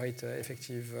corporate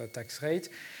effective tax rate.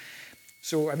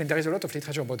 So, I mean, there is a lot of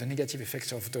literature about the negative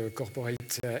effects of the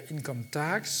corporate income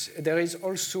tax. There is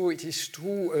also, it is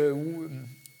true,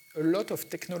 a lot of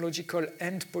technological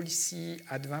and policy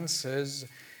advances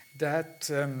that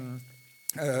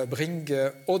bring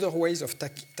other ways of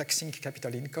taxing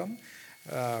capital income.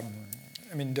 I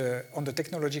mean, on the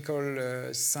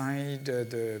technological side,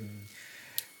 the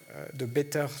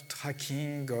better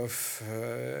tracking of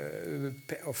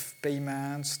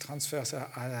payments, transfers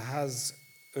has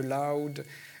allowed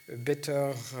a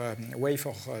better way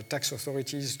for tax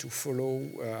authorities to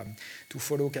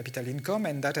follow capital income,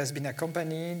 and that has been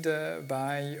accompanied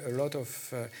by a lot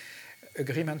of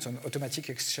agreements on automatic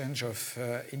exchange of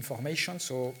information.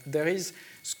 So there is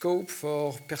scope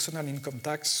for personal income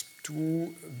tax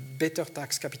to better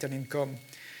tax capital income.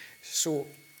 So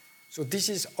this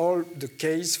is all the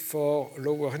case for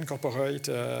lower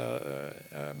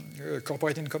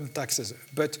corporate income taxes,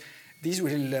 but these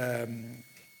will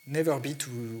never be to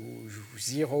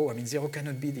zero. I mean, zero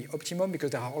cannot be the optimum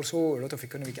because there are also a lot of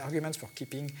economic arguments for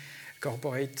keeping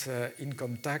corporate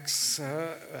income tax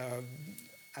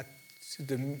at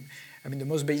the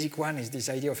most basic one is this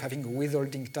idea of having a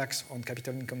withholding tax on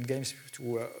capital income gains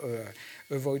to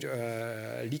avoid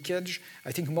leakage.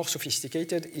 I think more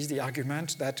sophisticated is the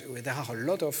argument that there are a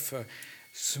lot of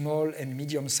small and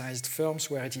medium-sized firms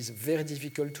where it is very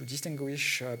difficult to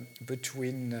distinguish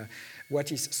between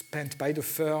what is spent by the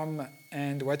firm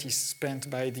and what is spent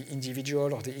by the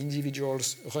individual or the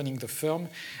individuals running the firm.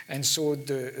 And so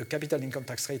the capital income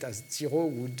tax rate as zero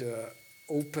would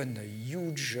open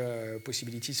huge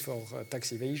possibilities for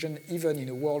tax evasion, even in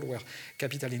a world where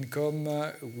capital income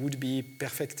would be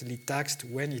perfectly taxed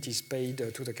when it is paid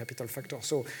to the capital factor.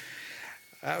 So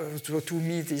to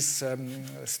me, these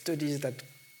studies that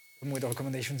come with the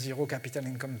recommendation zero capital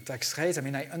income tax rates, I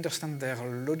mean, I understand their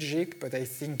logic, but I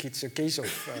think it's a case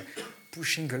of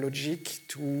pushing a logic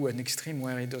to an extreme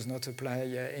where it does not apply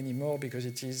anymore because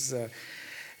it is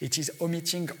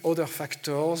omitting other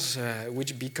factors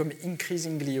which become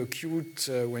increasingly acute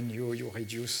when you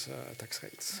reduce tax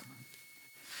rates.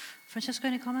 Francesco,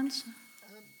 any comments?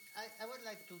 I would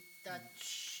like to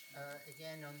touch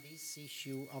again on this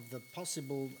issue of the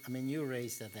possible, I mean, you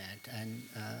raised that and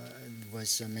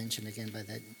was mentioned again by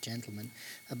that gentleman,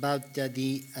 about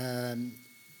the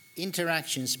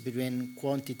interactions between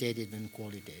quantitative and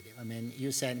qualitative. I mean,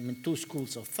 you said two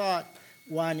schools of thought.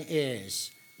 One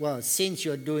is, well, since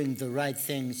you're doing the right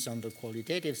things on the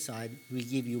qualitative side, we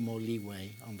give you more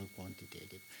leeway on the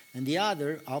quantitative. And the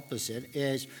other opposite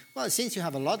is, well, since you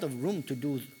have a lot of room to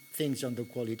do things on the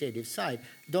qualitative side,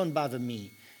 don't bother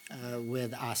me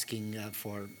with asking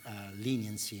for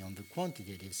leniency on the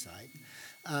quantitative side.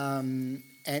 And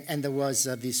there was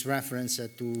this reference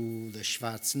to the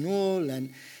Schwarz-Null.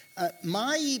 And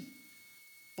my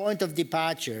point of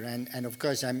departure, and of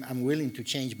course I'm willing to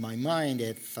change my mind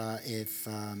if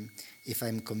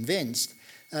I'm convinced,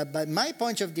 but my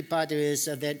point of departure is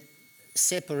that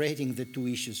separating the two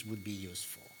issues would be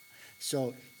useful.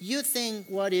 So you think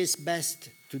what is best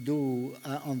to do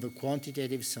on the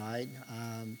quantitative side,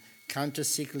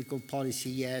 counter-cyclical policy,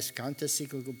 yes,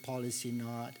 counter-cyclical policy,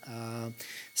 not,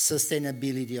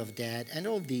 sustainability of debt, and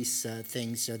all these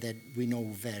things that we know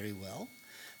very well.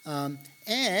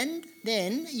 And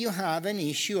then you have an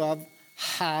issue of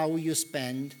how you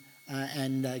spend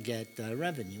and get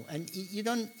revenue, and you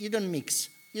don't mix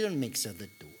the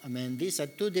two. I mean, these are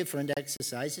two different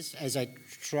exercises, as I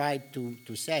tried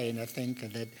to say, and I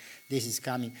think that this is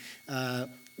coming.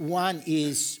 One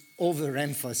is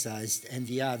overemphasized, and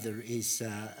the other is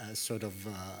sort of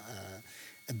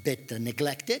a bit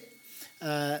neglected.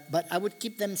 But I would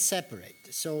keep them separate.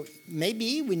 So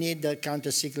maybe we need the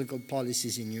counter-cyclical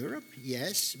policies in Europe,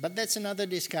 yes, but that's another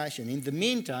discussion. In the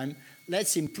meantime,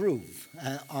 let's improve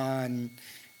on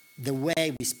the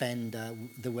way we spend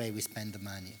the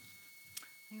money.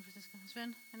 Thank you, Francesco.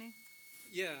 Sven, any?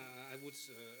 Yeah, I would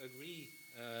agree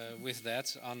with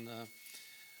that. On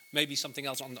maybe something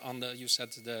else on the. You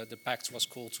said the pact was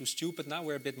called too stupid. Now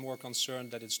we're a bit more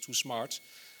concerned that it's too smart,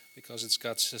 because it's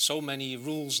got so many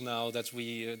rules now that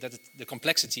the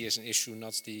complexity is an issue,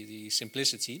 not the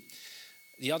simplicity.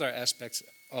 The other aspect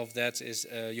of that is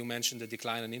you mentioned the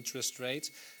decline in interest rate.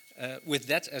 With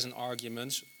that as an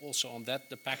argument, also on that,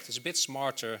 the pact is a bit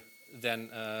smarter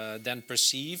than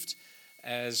perceived,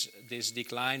 as this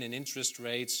decline in interest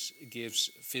rates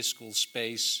gives fiscal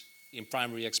space in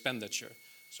primary expenditure.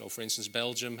 So, for instance,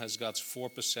 Belgium has got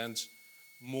 4%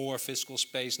 more fiscal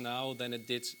space now than it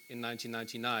did in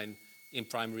 1999 in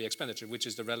primary expenditure, which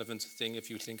is the relevant thing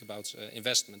if you think about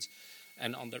investment.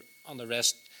 And on the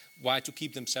rest, why to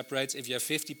keep them separate? If you have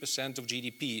 50% of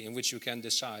GDP in which you can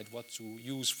decide what to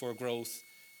use for growth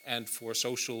and for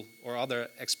social or other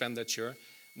expenditure,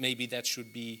 maybe that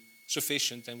should be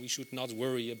sufficient, and we should not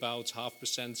worry about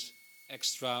 0.5%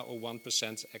 extra or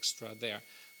 1% extra there.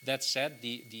 That said,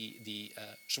 the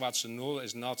Schwarz-Null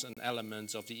is not an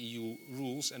element of the EU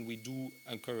rules, and we do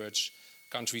encourage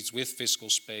countries with fiscal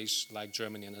space, like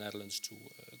Germany and the Netherlands,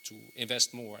 to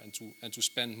invest more and to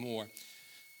spend more.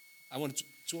 I wanted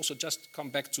to also just come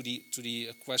back to the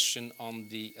question on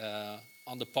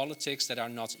the politics that are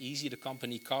not easy. The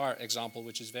company car example,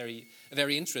 which is a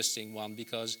very interesting one,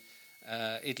 because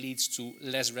it leads to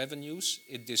less revenues,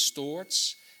 it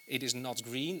distorts. It is not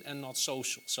green and not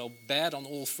social. So bad on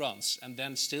all fronts. And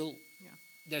then still,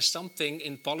 there's something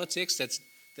in politics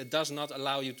that does not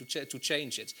allow you to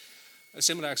change it. A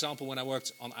similar example when I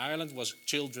worked on Ireland was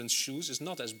children's shoes. It's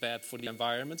not as bad for the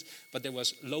environment, but there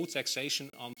was low taxation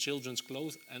on children's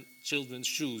clothes and children's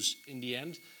shoes. In the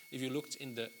end, if you looked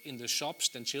in the shops,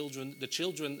 then the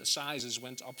children sizes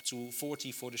went up to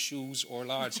 40 for the shoes or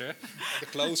larger. The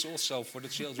clothes also for the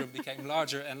children became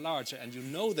larger and larger. And you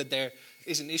know that there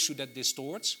is an issue that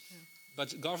distorts,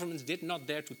 but governments did not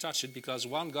dare to touch it because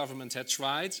one government had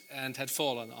tried and had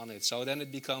fallen on it. So then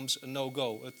it becomes a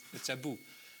no-go, a taboo.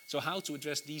 So how to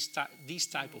address these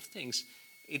type of things?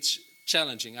 It's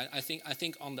challenging. I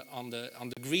think on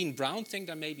the green-brown thing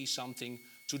there may be something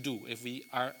to do if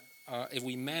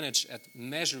we manage at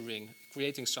measuring,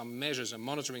 creating some measures, a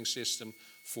monitoring system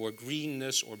for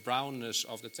greenness or brownness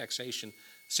of the taxation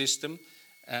system,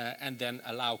 and then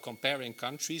allow comparing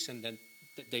countries, and then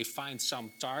they find some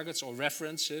targets or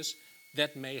references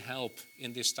that may help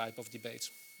in this type of debate.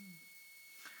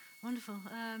 Wonderful.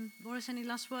 Boris, any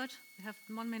last word? We have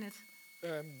 1 minute.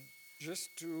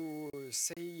 Just to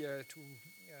say,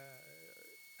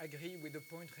 agree with the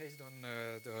point raised on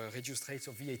the reduced rates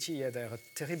of VAT. They are a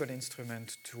terrible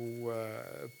instrument to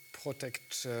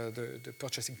protect the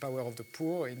purchasing power of the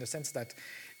poor, in the sense that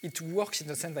it works in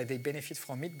the sense that they benefit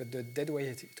from it, but the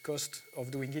deadweight cost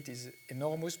of doing it is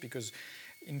enormous, because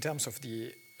in terms of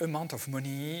the amount of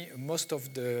money, most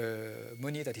of the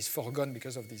money that is foregone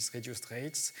because of these reduced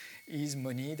rates is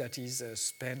money that is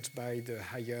spent by the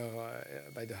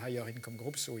higher income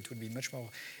groups. So it would be much more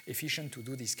efficient to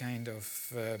do this kind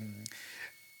of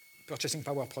purchasing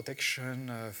power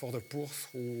protection for the poor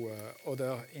through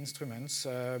other instruments.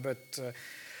 But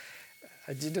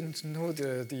I didn't know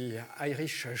the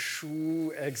Irish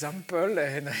shoe example,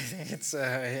 and I think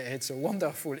it's a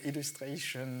wonderful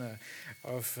illustration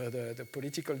of the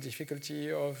political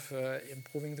difficulty of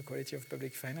improving the quality of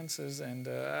public finances. And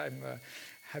I'm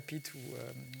happy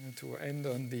to end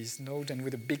on this note, and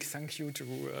with a big thank you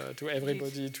to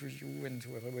everybody, to you, and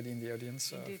to everybody in the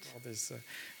audience for this.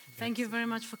 Thank you very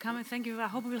much for coming. Thank you. I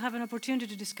hope we'll have an opportunity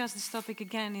to discuss this topic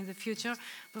again in the future.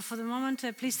 But for the moment,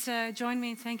 please join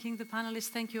me in thanking the panelists.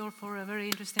 Thank you all for a very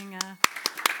interesting